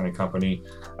starting any kind of company,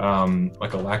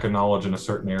 like a lack of knowledge in a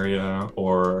certain area,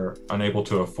 or unable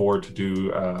to afford to do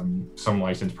some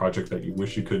licensed project that you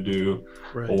wish you could do,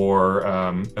 right. Or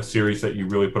a series that you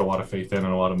really put a lot of faith in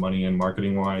and a lot of money in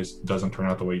marketing wise doesn't turn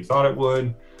out the way you thought it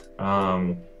would.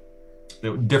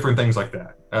 Different things like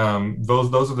that.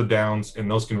 Those are the downs,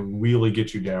 and those can really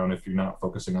get you down if you're not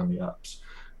focusing on the ups.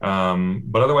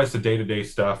 But otherwise, the day-to-day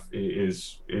stuff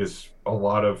is a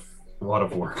lot of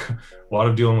work, a lot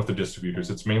of dealing with the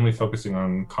distributors. It's mainly focusing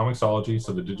on Comixology,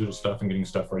 so the digital stuff and getting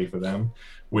stuff ready for them,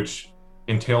 which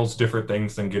entails different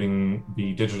things than getting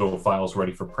the digital files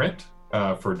ready for print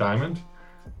for Diamond.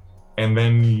 And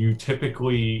then you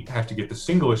typically have to get the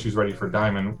single issues ready for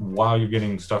Diamond while you're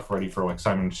getting stuff ready for like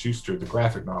Simon & Schuster, the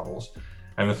graphic novels.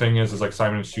 And the thing is like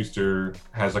Simon & Schuster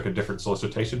has like a different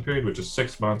solicitation period, which is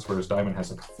 6 months, whereas Diamond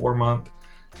has like a 4 month.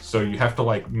 So you have to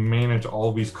like manage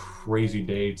all these crazy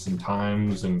dates and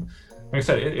times. And like I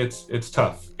said, it's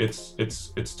tough.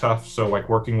 It's tough. So like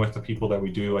working with the people that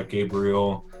we do, like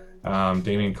Gabriel,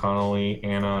 Damian Connolly,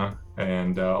 Anna,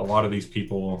 and a lot of these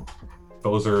people,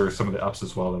 those are some of the ups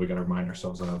as well that we got to remind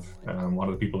ourselves of. A lot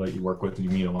of the people that you work with and you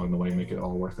meet along the way make it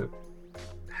all worth it.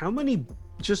 How many,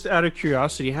 just out of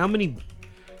curiosity, how many,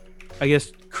 I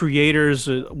guess, creators,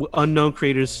 unknown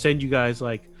creators, send you guys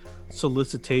like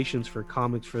solicitations for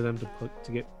comics for them to put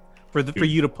to get for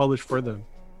you to publish for them?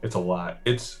 It's a lot.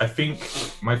 I think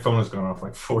my phone has gone off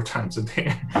like 4 times a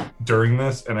day during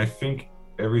this, and I think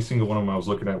every single one of them I was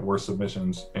looking at were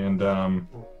submissions. And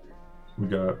we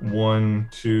got 1,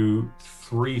 2,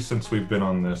 3 since we've been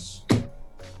on this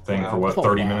thing for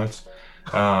 30 minutes.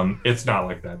 It's not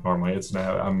like that normally. It's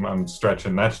not. I'm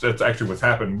stretching. That's actually what's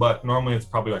happened. But normally it's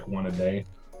probably like 1 a day,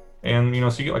 and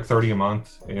so you get like 30 a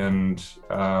month, and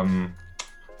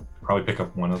probably pick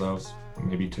up 1 of those,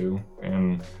 maybe 2,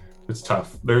 and it's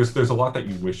tough. There's a lot that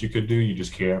you wish you could do, you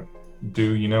just can't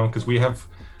do. Because we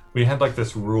had like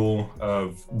this rule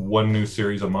of 1 new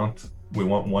series a month. We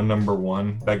want 1 number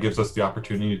 1. That gives us the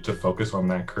opportunity to focus on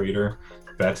that creator,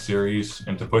 that series,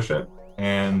 and to push it.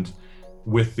 And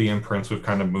with the imprints, we've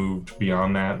kind of moved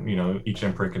beyond that. Each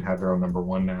imprint can have their own number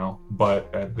 1 now. But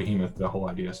at Behemoth, the whole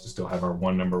idea is to still have our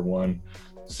 1 number 1.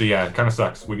 So yeah, it kind of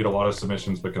sucks. We get a lot of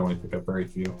submissions, but can only pick up very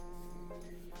few.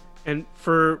 And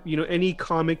for any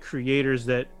comic creators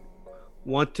that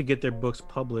want to get their books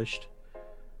published,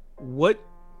 what?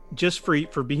 Just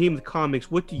for Behemoth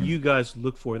Comics, what do you guys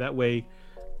look for? That way,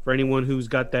 for anyone who's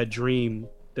got that dream,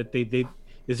 that they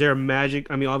is there a magic?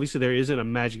 I mean, obviously there isn't a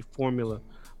magic formula,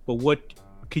 but what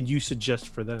could you suggest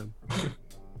for them?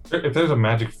 If there's a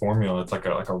magic formula, it's like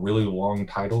a really long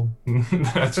title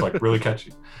that's like really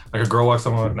catchy, like A Girl Walks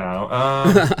on Water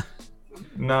now.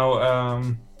 No,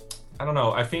 I don't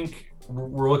know. I think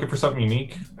we're looking for something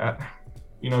unique.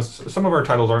 Some of our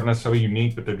titles aren't necessarily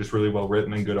unique, but they're just really well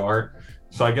written and good art.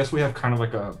 So I guess we have kind of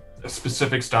like a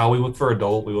specific style. We look for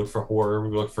adult, we look for horror,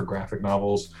 we look for graphic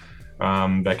novels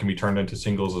that can be turned into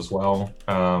singles as well.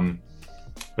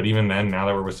 But even then, now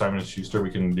that we're with Simon & Schuster,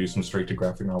 we can do some straight to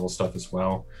graphic novel stuff as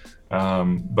well.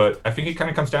 But I think it kind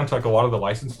of comes down to like a lot of the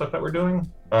licensed stuff that we're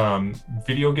doing.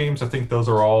 Video games, I think those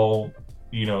are all,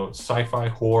 sci-fi,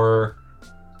 horror,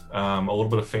 a little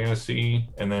bit of fantasy,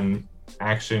 and then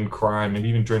action, crime, maybe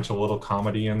even drench a little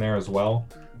comedy in there as well.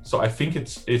 So I think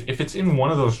if it's in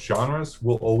one of those genres,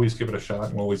 we'll always give it a shot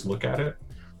and we'll always look at it.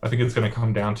 I think it's going to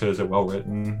come down to, is it well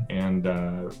written, and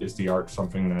is the art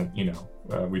something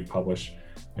that we'd publish,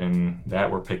 and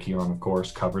that we're picky on. Of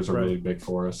course, covers are really big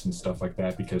for us and stuff like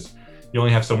that, because you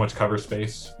only have so much cover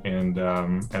space, and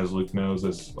as Luke knows,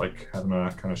 it's like having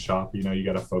a kind of shop. You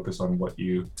got to focus on what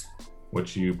you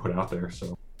put out there.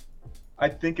 So I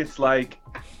think it's like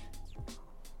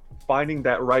finding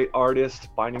that right artist,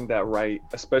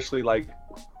 especially like,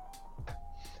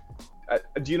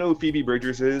 do you know who Phoebe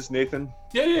Bridgers is, Nathan?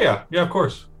 Yeah, of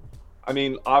course. I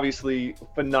mean, obviously,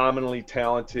 phenomenally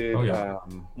talented. Oh, yeah.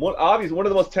 One of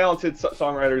the most talented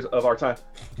songwriters of our time.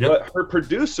 Yep. But her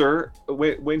producer,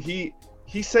 when he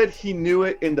said he knew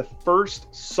it in the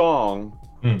first song,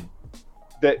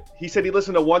 that he said he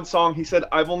listened to one song. He said,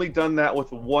 I've only done that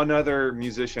with one other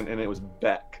musician, and it was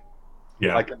Beck.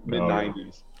 Yeah. Like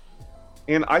mid-90s.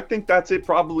 And I think that's it.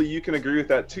 Probably you can agree with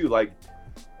that too. Like,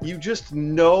 you just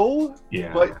know,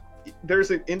 but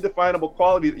there's an indefinable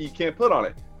quality that you can't put on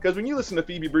it. Because when you listen to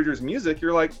Phoebe Bridgers' music,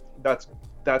 you're like, that's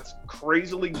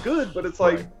crazily good, but it's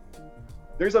like,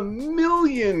 there's a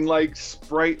million like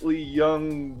sprightly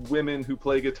young women who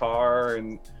play guitar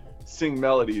and sing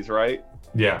melodies, right?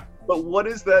 Yeah. But what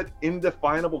is that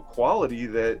indefinable quality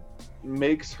that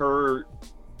makes her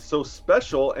so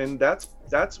special? And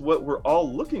that's what we're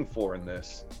all looking for in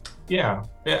this. Yeah,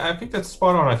 I think that's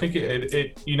spot on. I think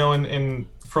it and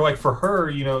for her,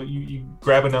 you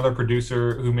grab another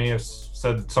producer who may have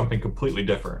said something completely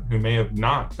different, who may have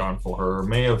not gone for her, or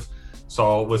may have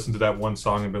listened to that one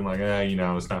song and been like,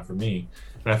 it's not for me.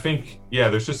 And I think,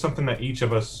 there's just something that each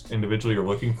of us individually are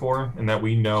looking for, and that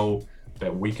we know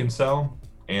that we can sell,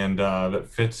 and that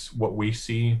fits what we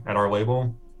see at our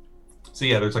label. So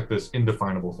there's like this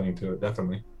indefinable thing to it,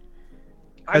 definitely.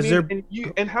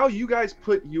 And how you guys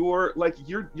put you're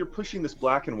pushing this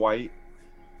black and white.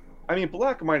 I mean,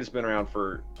 black and white has been around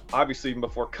for obviously even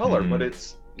before color, but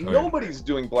it's nobody's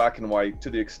doing black and white to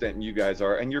the extent you guys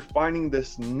are, and you're finding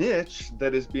this niche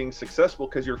that is being successful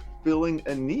because you're filling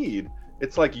a need.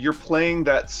 It's like you're playing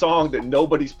that song that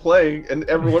nobody's playing, and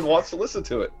everyone wants to listen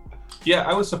to it. Yeah,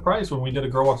 I was surprised when we did a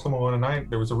Girl Walk Someone One Night.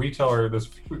 There was a retailer, there's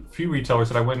few retailers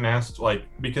that I went and asked,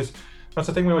 because that's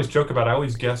the thing we always joke about. I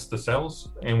always guess the sales,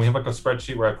 and we have like a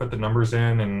spreadsheet where I put the numbers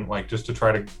in, and like just to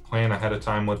try to plan ahead of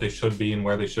time what they should be and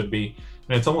where they should be.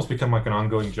 And it's almost become like an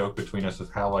ongoing joke between us of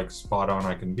how like spot on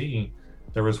I can be.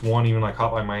 There was one, even like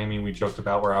Hotline Miami, we joked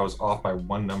about, where I was off by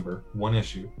one number, one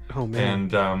issue. Oh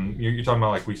man! And you're talking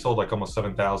about like we sold like almost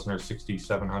 7,000 or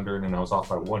 6,700, and I was off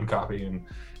by one copy. And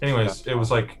anyways, it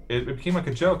was like it became like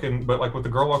a joke. But like with the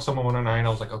Girl Walk Someone 109, I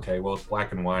was like, okay, well, it's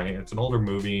black and white. It's an older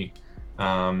movie.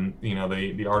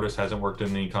 The artist hasn't worked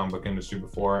in the comic book industry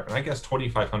before, and I guess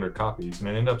 2,500 copies, and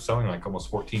it ended up selling like almost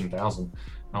 14,000.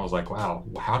 I was like, wow,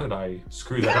 how did I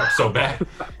screw that up so bad?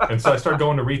 And so I started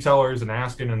going to retailers and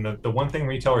asking, and the one thing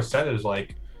retailers said is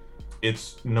like,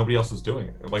 nobody else is doing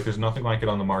it. Like, there's nothing like it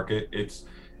on the market. It's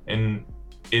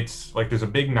like there's a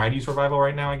big 90s revival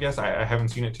right now, I guess. I haven't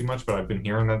seen it too much, but I've been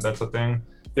hearing that that's a thing.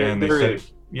 And they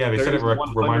said it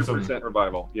reminds them 100%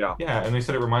 revival. Yeah, and they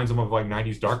said it reminds them of like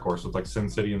 90s Dark Horse with like Sin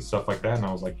City and stuff like that. And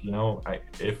I was like,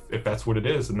 if that's what it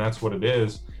is, then that's what it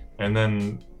is. And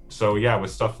then so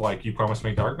with stuff like You Promised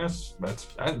Me Darkness,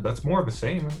 that's more of the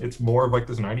same. It's more of like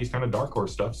this 90s kind of Dark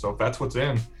Horse stuff. So if that's what's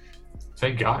in,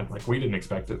 thank God. Like, we didn't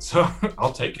expect it, so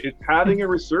I'll take it. It's having a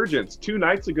resurgence. 2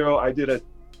 nights ago, I did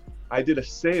a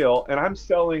sale, and I'm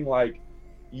selling like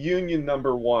Union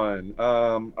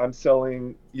 #1. I'm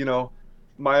selling,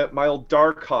 my old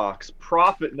Darkhawks,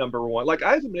 Prophet #1. Like,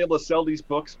 I haven't been able to sell these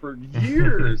books for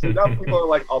years. And now people are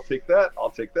like, I'll take that.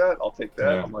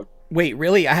 Yeah. I'm like, wait,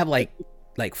 really? I have like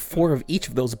 4 of each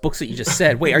of those books that you just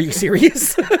said. Wait, are you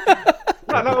serious? No,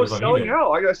 I was selling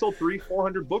out. I sold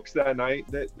 300-400 books that night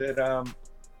that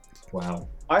wow.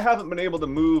 I haven't been able to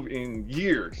move in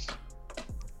years.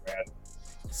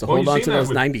 So hold on to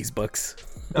those 90s books.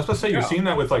 I was supposed to say, you're seeing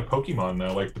that with like Pokemon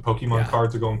now. Like the Pokemon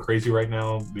cards are going crazy right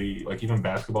now. The like even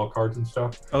basketball cards and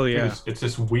stuff. Oh yeah, it's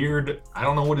this weird. I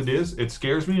don't know what it is. It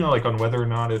scares me, like on whether or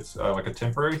not it's like a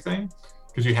temporary thing,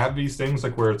 because you have these things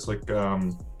like where it's like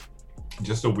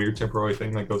just a weird temporary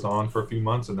thing that goes on for a few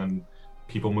months and then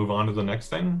people move on to the next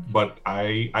thing. But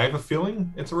I have a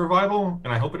feeling it's a revival,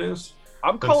 and I hope it is.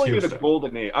 I'm calling it a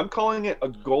golden age. I'm calling it a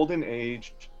golden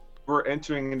age. We're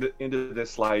entering into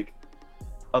this like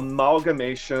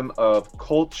amalgamation of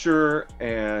culture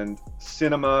and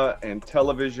cinema and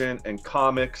television and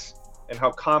comics, and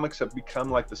how comics have become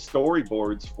like the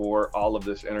storyboards for all of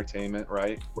this entertainment,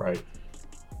 right? Right.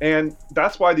 And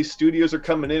that's why these studios are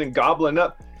coming in and gobbling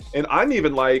up. And I'm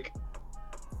even like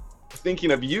thinking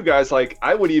of you guys, like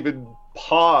I would even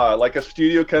paw, like a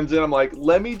studio comes in, I'm like,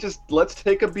 let's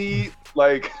take a beat.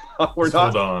 Like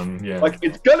hold on, yeah. Like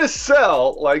it's gonna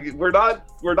sell. Like we're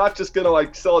not just gonna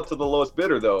like sell it to the lowest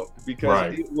bidder though,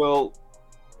 because it will.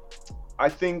 I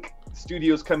think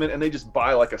studios come in and they just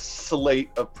buy like a slate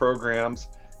of programs,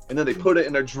 and then they put it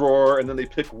in a drawer, and then they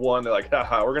pick one. They're like,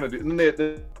 haha, we're gonna do. And then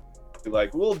they're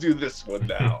like, we'll do this one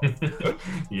now.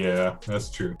 Yeah, that's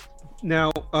true.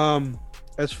 Now,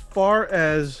 as far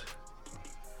as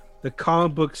the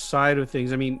comic book side of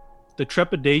things, I mean, the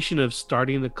trepidation of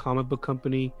starting the comic book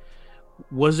company,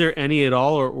 was there any at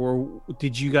all, or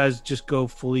did you guys just go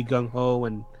fully gung-ho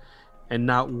and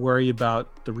not worry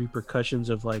about the repercussions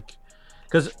of like,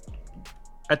 because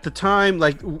at the time,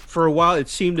 like for a while, it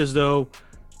seemed as though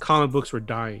comic books were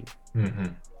dying. Mm-hmm.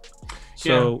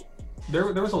 So there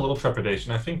was a little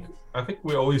trepidation. I think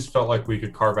we always felt like we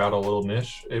could carve out a little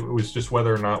niche. It was just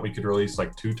whether or not we could release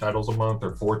like 2 titles a month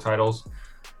or 4 titles.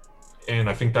 And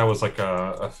I think that was like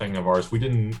a thing of ours. We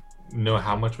didn't know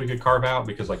how much we could carve out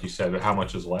because, like you said, how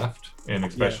much is left, and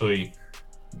especially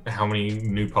how many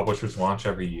new publishers launch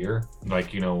every year.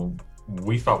 Like, you know,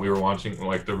 we thought we were launching,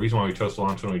 like the reason why we chose to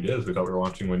launch when we did is we thought we were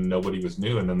launching when nobody was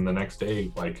new. And then the next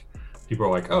day, like people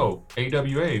are like, oh,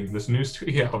 AWA, this new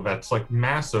studio that's like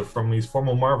massive from these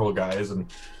formal Marvel guys. And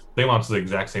they launched the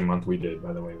exact same month we did,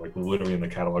 by the way, like literally in the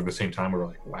catalog at the same time. We were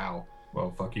like, wow,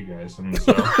 well, fuck you guys. And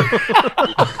so...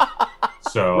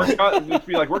 So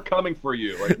we're coming for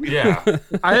you. Like, yeah,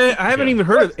 I haven't even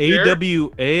heard of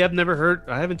AWA. I've never heard.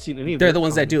 I haven't seen any of. They're the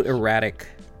ones that do erratic.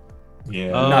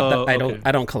 Yeah, not that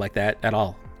I don't collect that at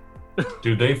all.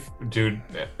 Dude,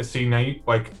 see now,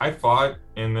 like I fought,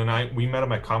 and then we met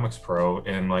him at Comics Pro,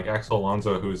 and like Axel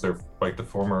Alonso, who's their like the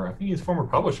former, I think he's former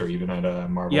publisher even at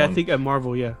Marvel. Yeah, I think at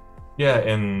Marvel, yeah. Yeah,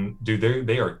 and dude,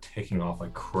 they are taking off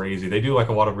like crazy. They do like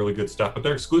a lot of really good stuff, but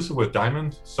they're exclusive with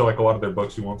Diamond. So like a lot of their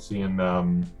books you won't see in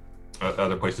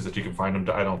other places that you can find them.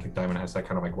 I don't think Diamond has that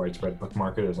kind of like widespread book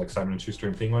market as like Simon & Schuster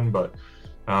and Penguin, but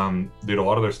dude, a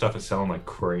lot of their stuff is selling like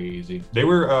crazy. They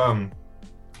were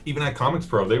even at Comics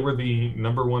Pro, they were the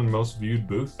 #1 most viewed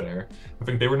booth there. I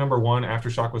think they were #1.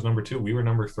 Aftershock was #2. We were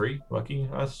 #3. Lucky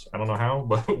us. I don't know how,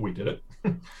 but we did it.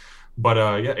 But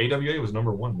yeah, AWA was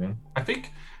 #1, man.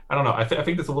 I don't know. I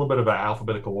think that's a little bit of an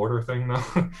alphabetical order thing, though.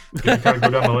 You can kind of go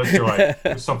down the list. You're like,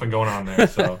 there's something going on there.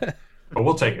 So, but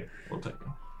we'll take it.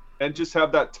 And just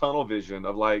have that tunnel vision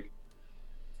of like,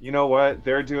 you know what?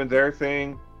 They're doing their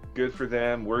thing. Good for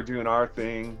them. We're doing our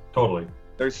thing. Totally.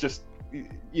 There's just,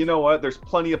 you know what? There's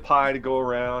plenty of pie to go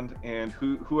around, and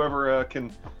whoever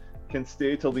can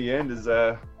stay till the end is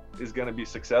going to be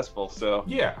successful. So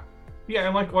yeah,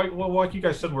 and like you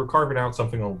guys said, we're carving out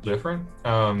something a little different.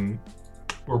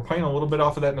 We're playing a little bit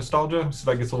off of that nostalgia, so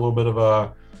that gets a little bit of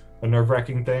a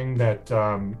nerve-wracking thing that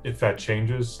if that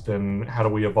changes, then how do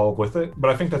we evolve with it?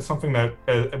 But I think that's something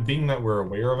that, being that we're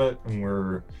aware of it and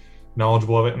we're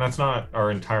knowledgeable of it, and that's not our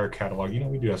entire catalog. You know,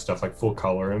 we do have stuff like Full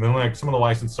Color, and then like some of the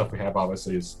licensed stuff we have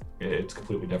obviously it's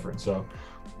completely different. So,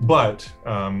 but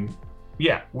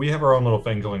yeah, we have our own little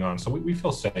thing going on, so we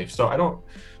feel safe. So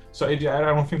AJ, I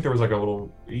don't think there was like a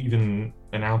little, even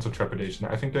an ounce of trepidation.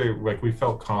 I think we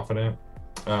felt confident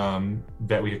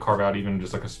that we could carve out even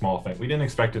just like a small thing. We didn't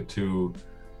expect it to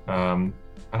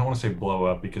I don't want to say blow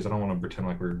up, because I don't want to pretend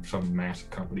like we're some massive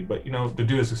company, but you know, to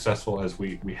do as successful as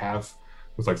we have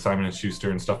with like Simon &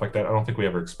 Schuster and stuff like that, I don't think we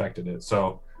ever expected it.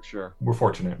 So sure, we're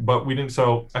fortunate, but we didn't.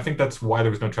 So I think that's why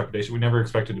there was no trepidation. We never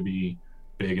expected to be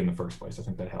big in the first place. I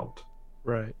think that helped.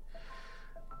 Right.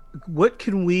 What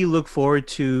can we look forward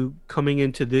to coming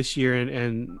into this year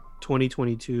and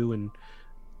 2022 and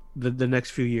the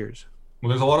next few years? Well,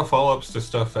 there's a lot of follow-ups to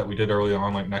stuff that we did early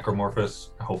on, like Necromorphous,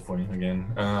 hopefully,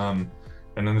 again.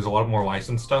 And then there's a lot more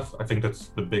licensed stuff. I think that's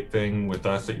the big thing with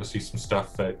us, that you'll see some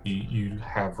stuff that you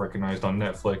have recognized on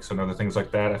Netflix and other things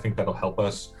like that. I think that'll help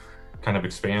us kind of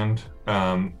expand.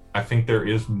 I think there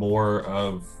is more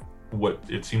of what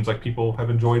it seems like people have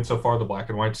enjoyed so far, the black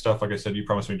and white stuff. Like I said, You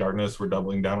Promised Me Darkness, we're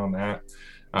doubling down on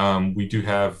that. We do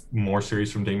have more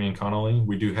series from Damian Connolly.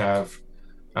 We do have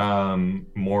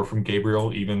more from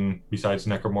Gabriel, even besides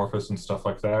Necromorphos and stuff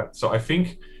like that. So I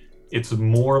think it's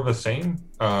more of the same,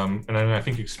 and I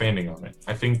think expanding on it.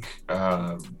 I think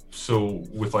so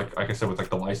with like I said, with like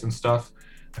the license stuff,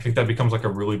 I think that becomes like a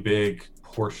really big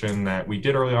portion that we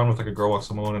did early on with like A Girl Walks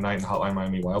Alone at Night and Hotline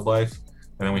Miami Wildlife,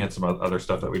 and then we had some other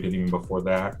stuff that we did even before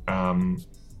that.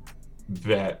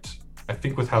 That I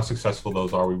think with how successful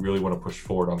those are, we really want to push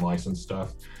forward on licensed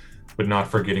stuff, but not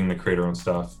forgetting the creator-owned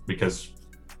stuff, because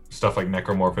stuff like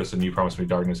Necromorphos and You Promised Me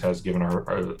Darkness has given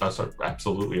us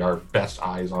absolutely our best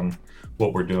eyes on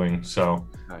what we're doing. So,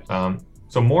 nice.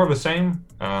 So more of the same,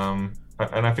 and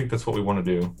I think that's what we want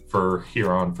to do for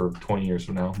here on for 20 years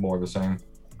from now. More of the same.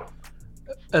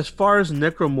 As far as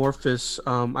Necromorphos,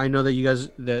 I know that you guys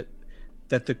that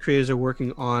the creators are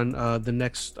working on the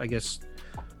next, I guess,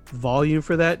 volume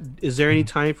for that. Is there any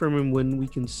time frame when we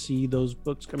can see those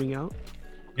books coming out?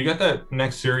 You got that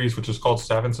next series, which is called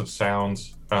Savants of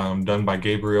Sounds, done by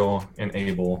Gabriel and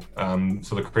Abel.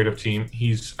 So the creative team,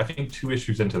 he's, I think, 2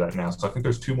 issues into that now. So I think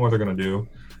there's 2 more they're going to do.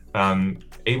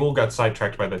 Abel got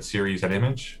sidetracked by that series at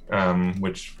Image,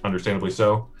 which understandably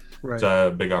so. Right. It's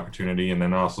a big opportunity. And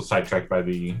then also sidetracked by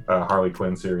the Harley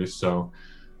Quinn series. So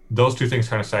those 2 things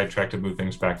kind of sidetracked and move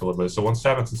things back a little bit. So once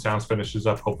Savants of Sounds finishes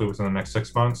up, hopefully within the next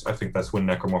 6 months, I think that's when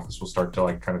Necromorphos will start to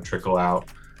like kind of trickle out.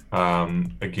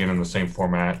 Again in the same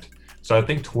format. So I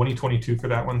think 2022 for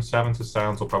that one. Savants of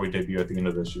Sounds will probably debut at the end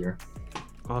of this year.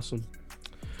 Awesome.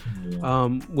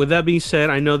 Yeah. With that being said,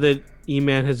 I know that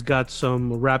E-Man has got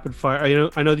some rapid fire.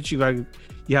 I know that you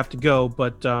have to go,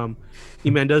 but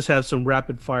E-Man does have some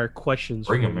rapid fire questions.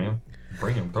 Bring him, man.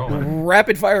 Bring him. Go on.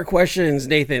 Rapid fire questions,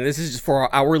 Nathan. This is just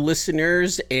for our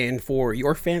listeners and for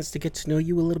your fans to get to know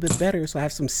you a little bit better. So I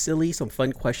have some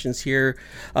fun questions here.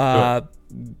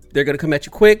 They're going to come at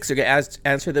you quick, so you're going to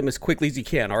answer them as quickly as you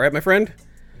can. All right, my friend?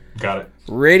 Got it.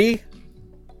 Ready?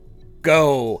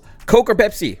 Go. Coke or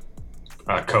Pepsi?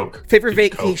 Coke. Favorite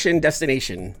vacation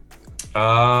destination?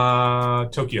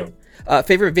 Tokyo.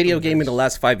 Favorite video game in the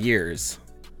last 5 years?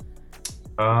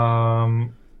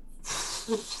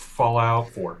 Fallout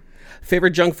 4.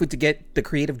 Favorite junk food to get the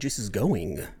creative juices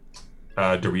going?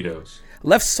 Doritos.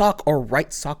 Left sock or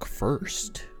right sock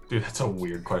first? Dude, that's a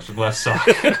weird question. Left sock.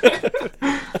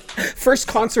 First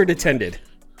concert attended?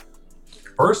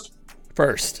 First.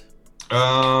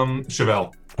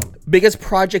 Chevelle. Biggest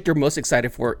project you're most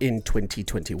excited for in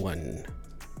 2021?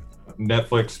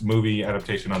 Netflix movie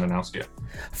adaptation unannounced yet.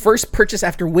 First purchase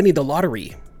after winning the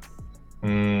lottery?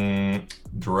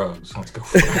 Drugs. Let's go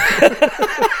for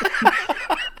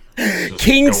it.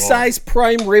 King size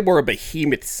prime rib or a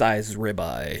behemoth size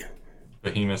ribeye?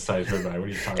 Behemoth size ribeye. What are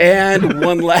you talking about? And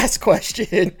one about? last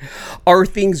question. Are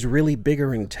things really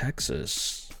bigger in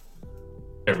Texas?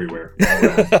 Everywhere.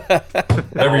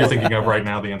 Whatever you're thinking of right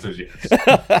now, the answer is yes.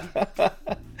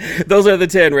 Those are the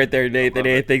 10 right there, Nathan.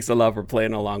 Hey, thanks a lot for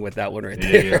playing along with that one right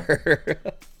there. Yeah.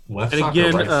 Left and sock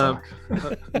again, or right sock?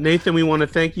 Nathan, we want to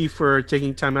thank you for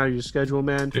taking time out of your schedule,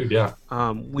 man. Dude, yeah.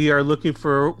 We are looking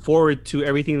forward to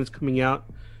everything that's coming out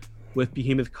with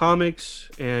Behemoth Comics,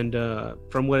 and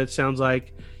from what it sounds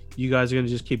like, you guys are going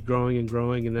to just keep growing and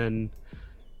growing, and then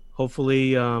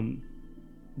hopefully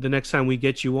the next time we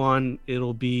get you on,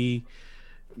 it'll be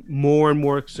more and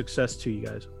more success to you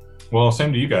guys. Well,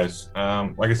 same to you guys.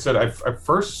 Like I said, I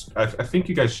think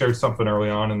you guys shared something early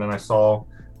on, and then I saw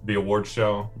the award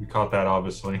show. We caught that,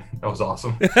 obviously. That was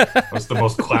awesome. That was the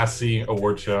most classy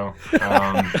award show.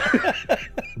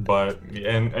 But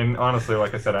honestly,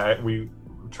 like I said, we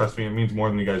trust me, it means more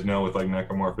than you guys know with like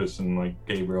Necromorphos and like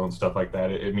Gabriel and stuff like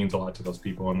that. It means a lot to those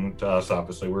people, and to us,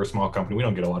 obviously. We're a small company. We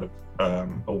don't get a lot of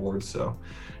awards. So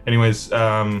anyways,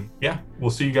 yeah,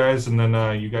 we'll see you guys, and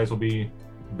then you guys will be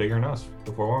bigger than us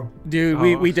before long. Dude,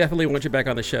 we definitely want you back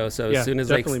on the show. So as soon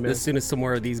as some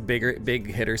more of these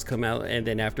big hitters come out, and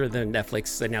then after the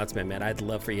Netflix announcement, man, I'd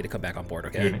love for you to come back on board.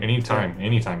 Okay, dude, anytime,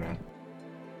 man.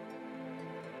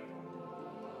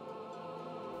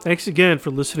 Thanks again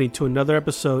for listening to another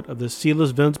episode of the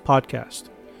Sealess Villains podcast,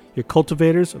 your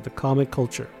cultivators of the comic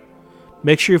culture.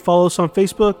 Make sure you follow us on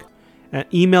Facebook and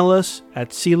email us at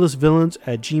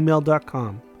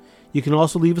sealessvillains@gmail.com. You can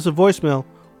also leave us a voicemail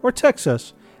or text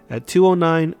us at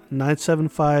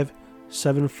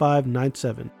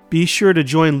 209-975-7597. Be sure to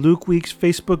join Luke Week's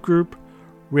Facebook group,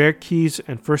 Rare Keys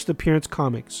and First Appearance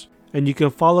Comics. And you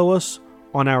can follow us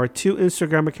on our 2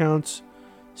 Instagram accounts,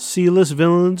 Sealess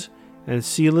Villains and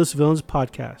Sealess Villains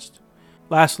Podcast.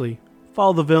 Lastly,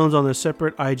 follow the villains on their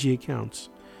separate IG accounts,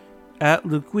 at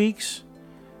Luke Weeks,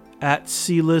 at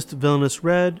C-List Villainous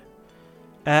Red,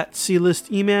 at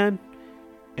C-List E-Man,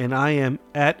 and I am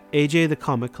at AJ the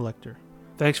Comic Collector.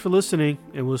 Thanks for listening,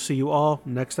 and we'll see you all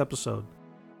next episode.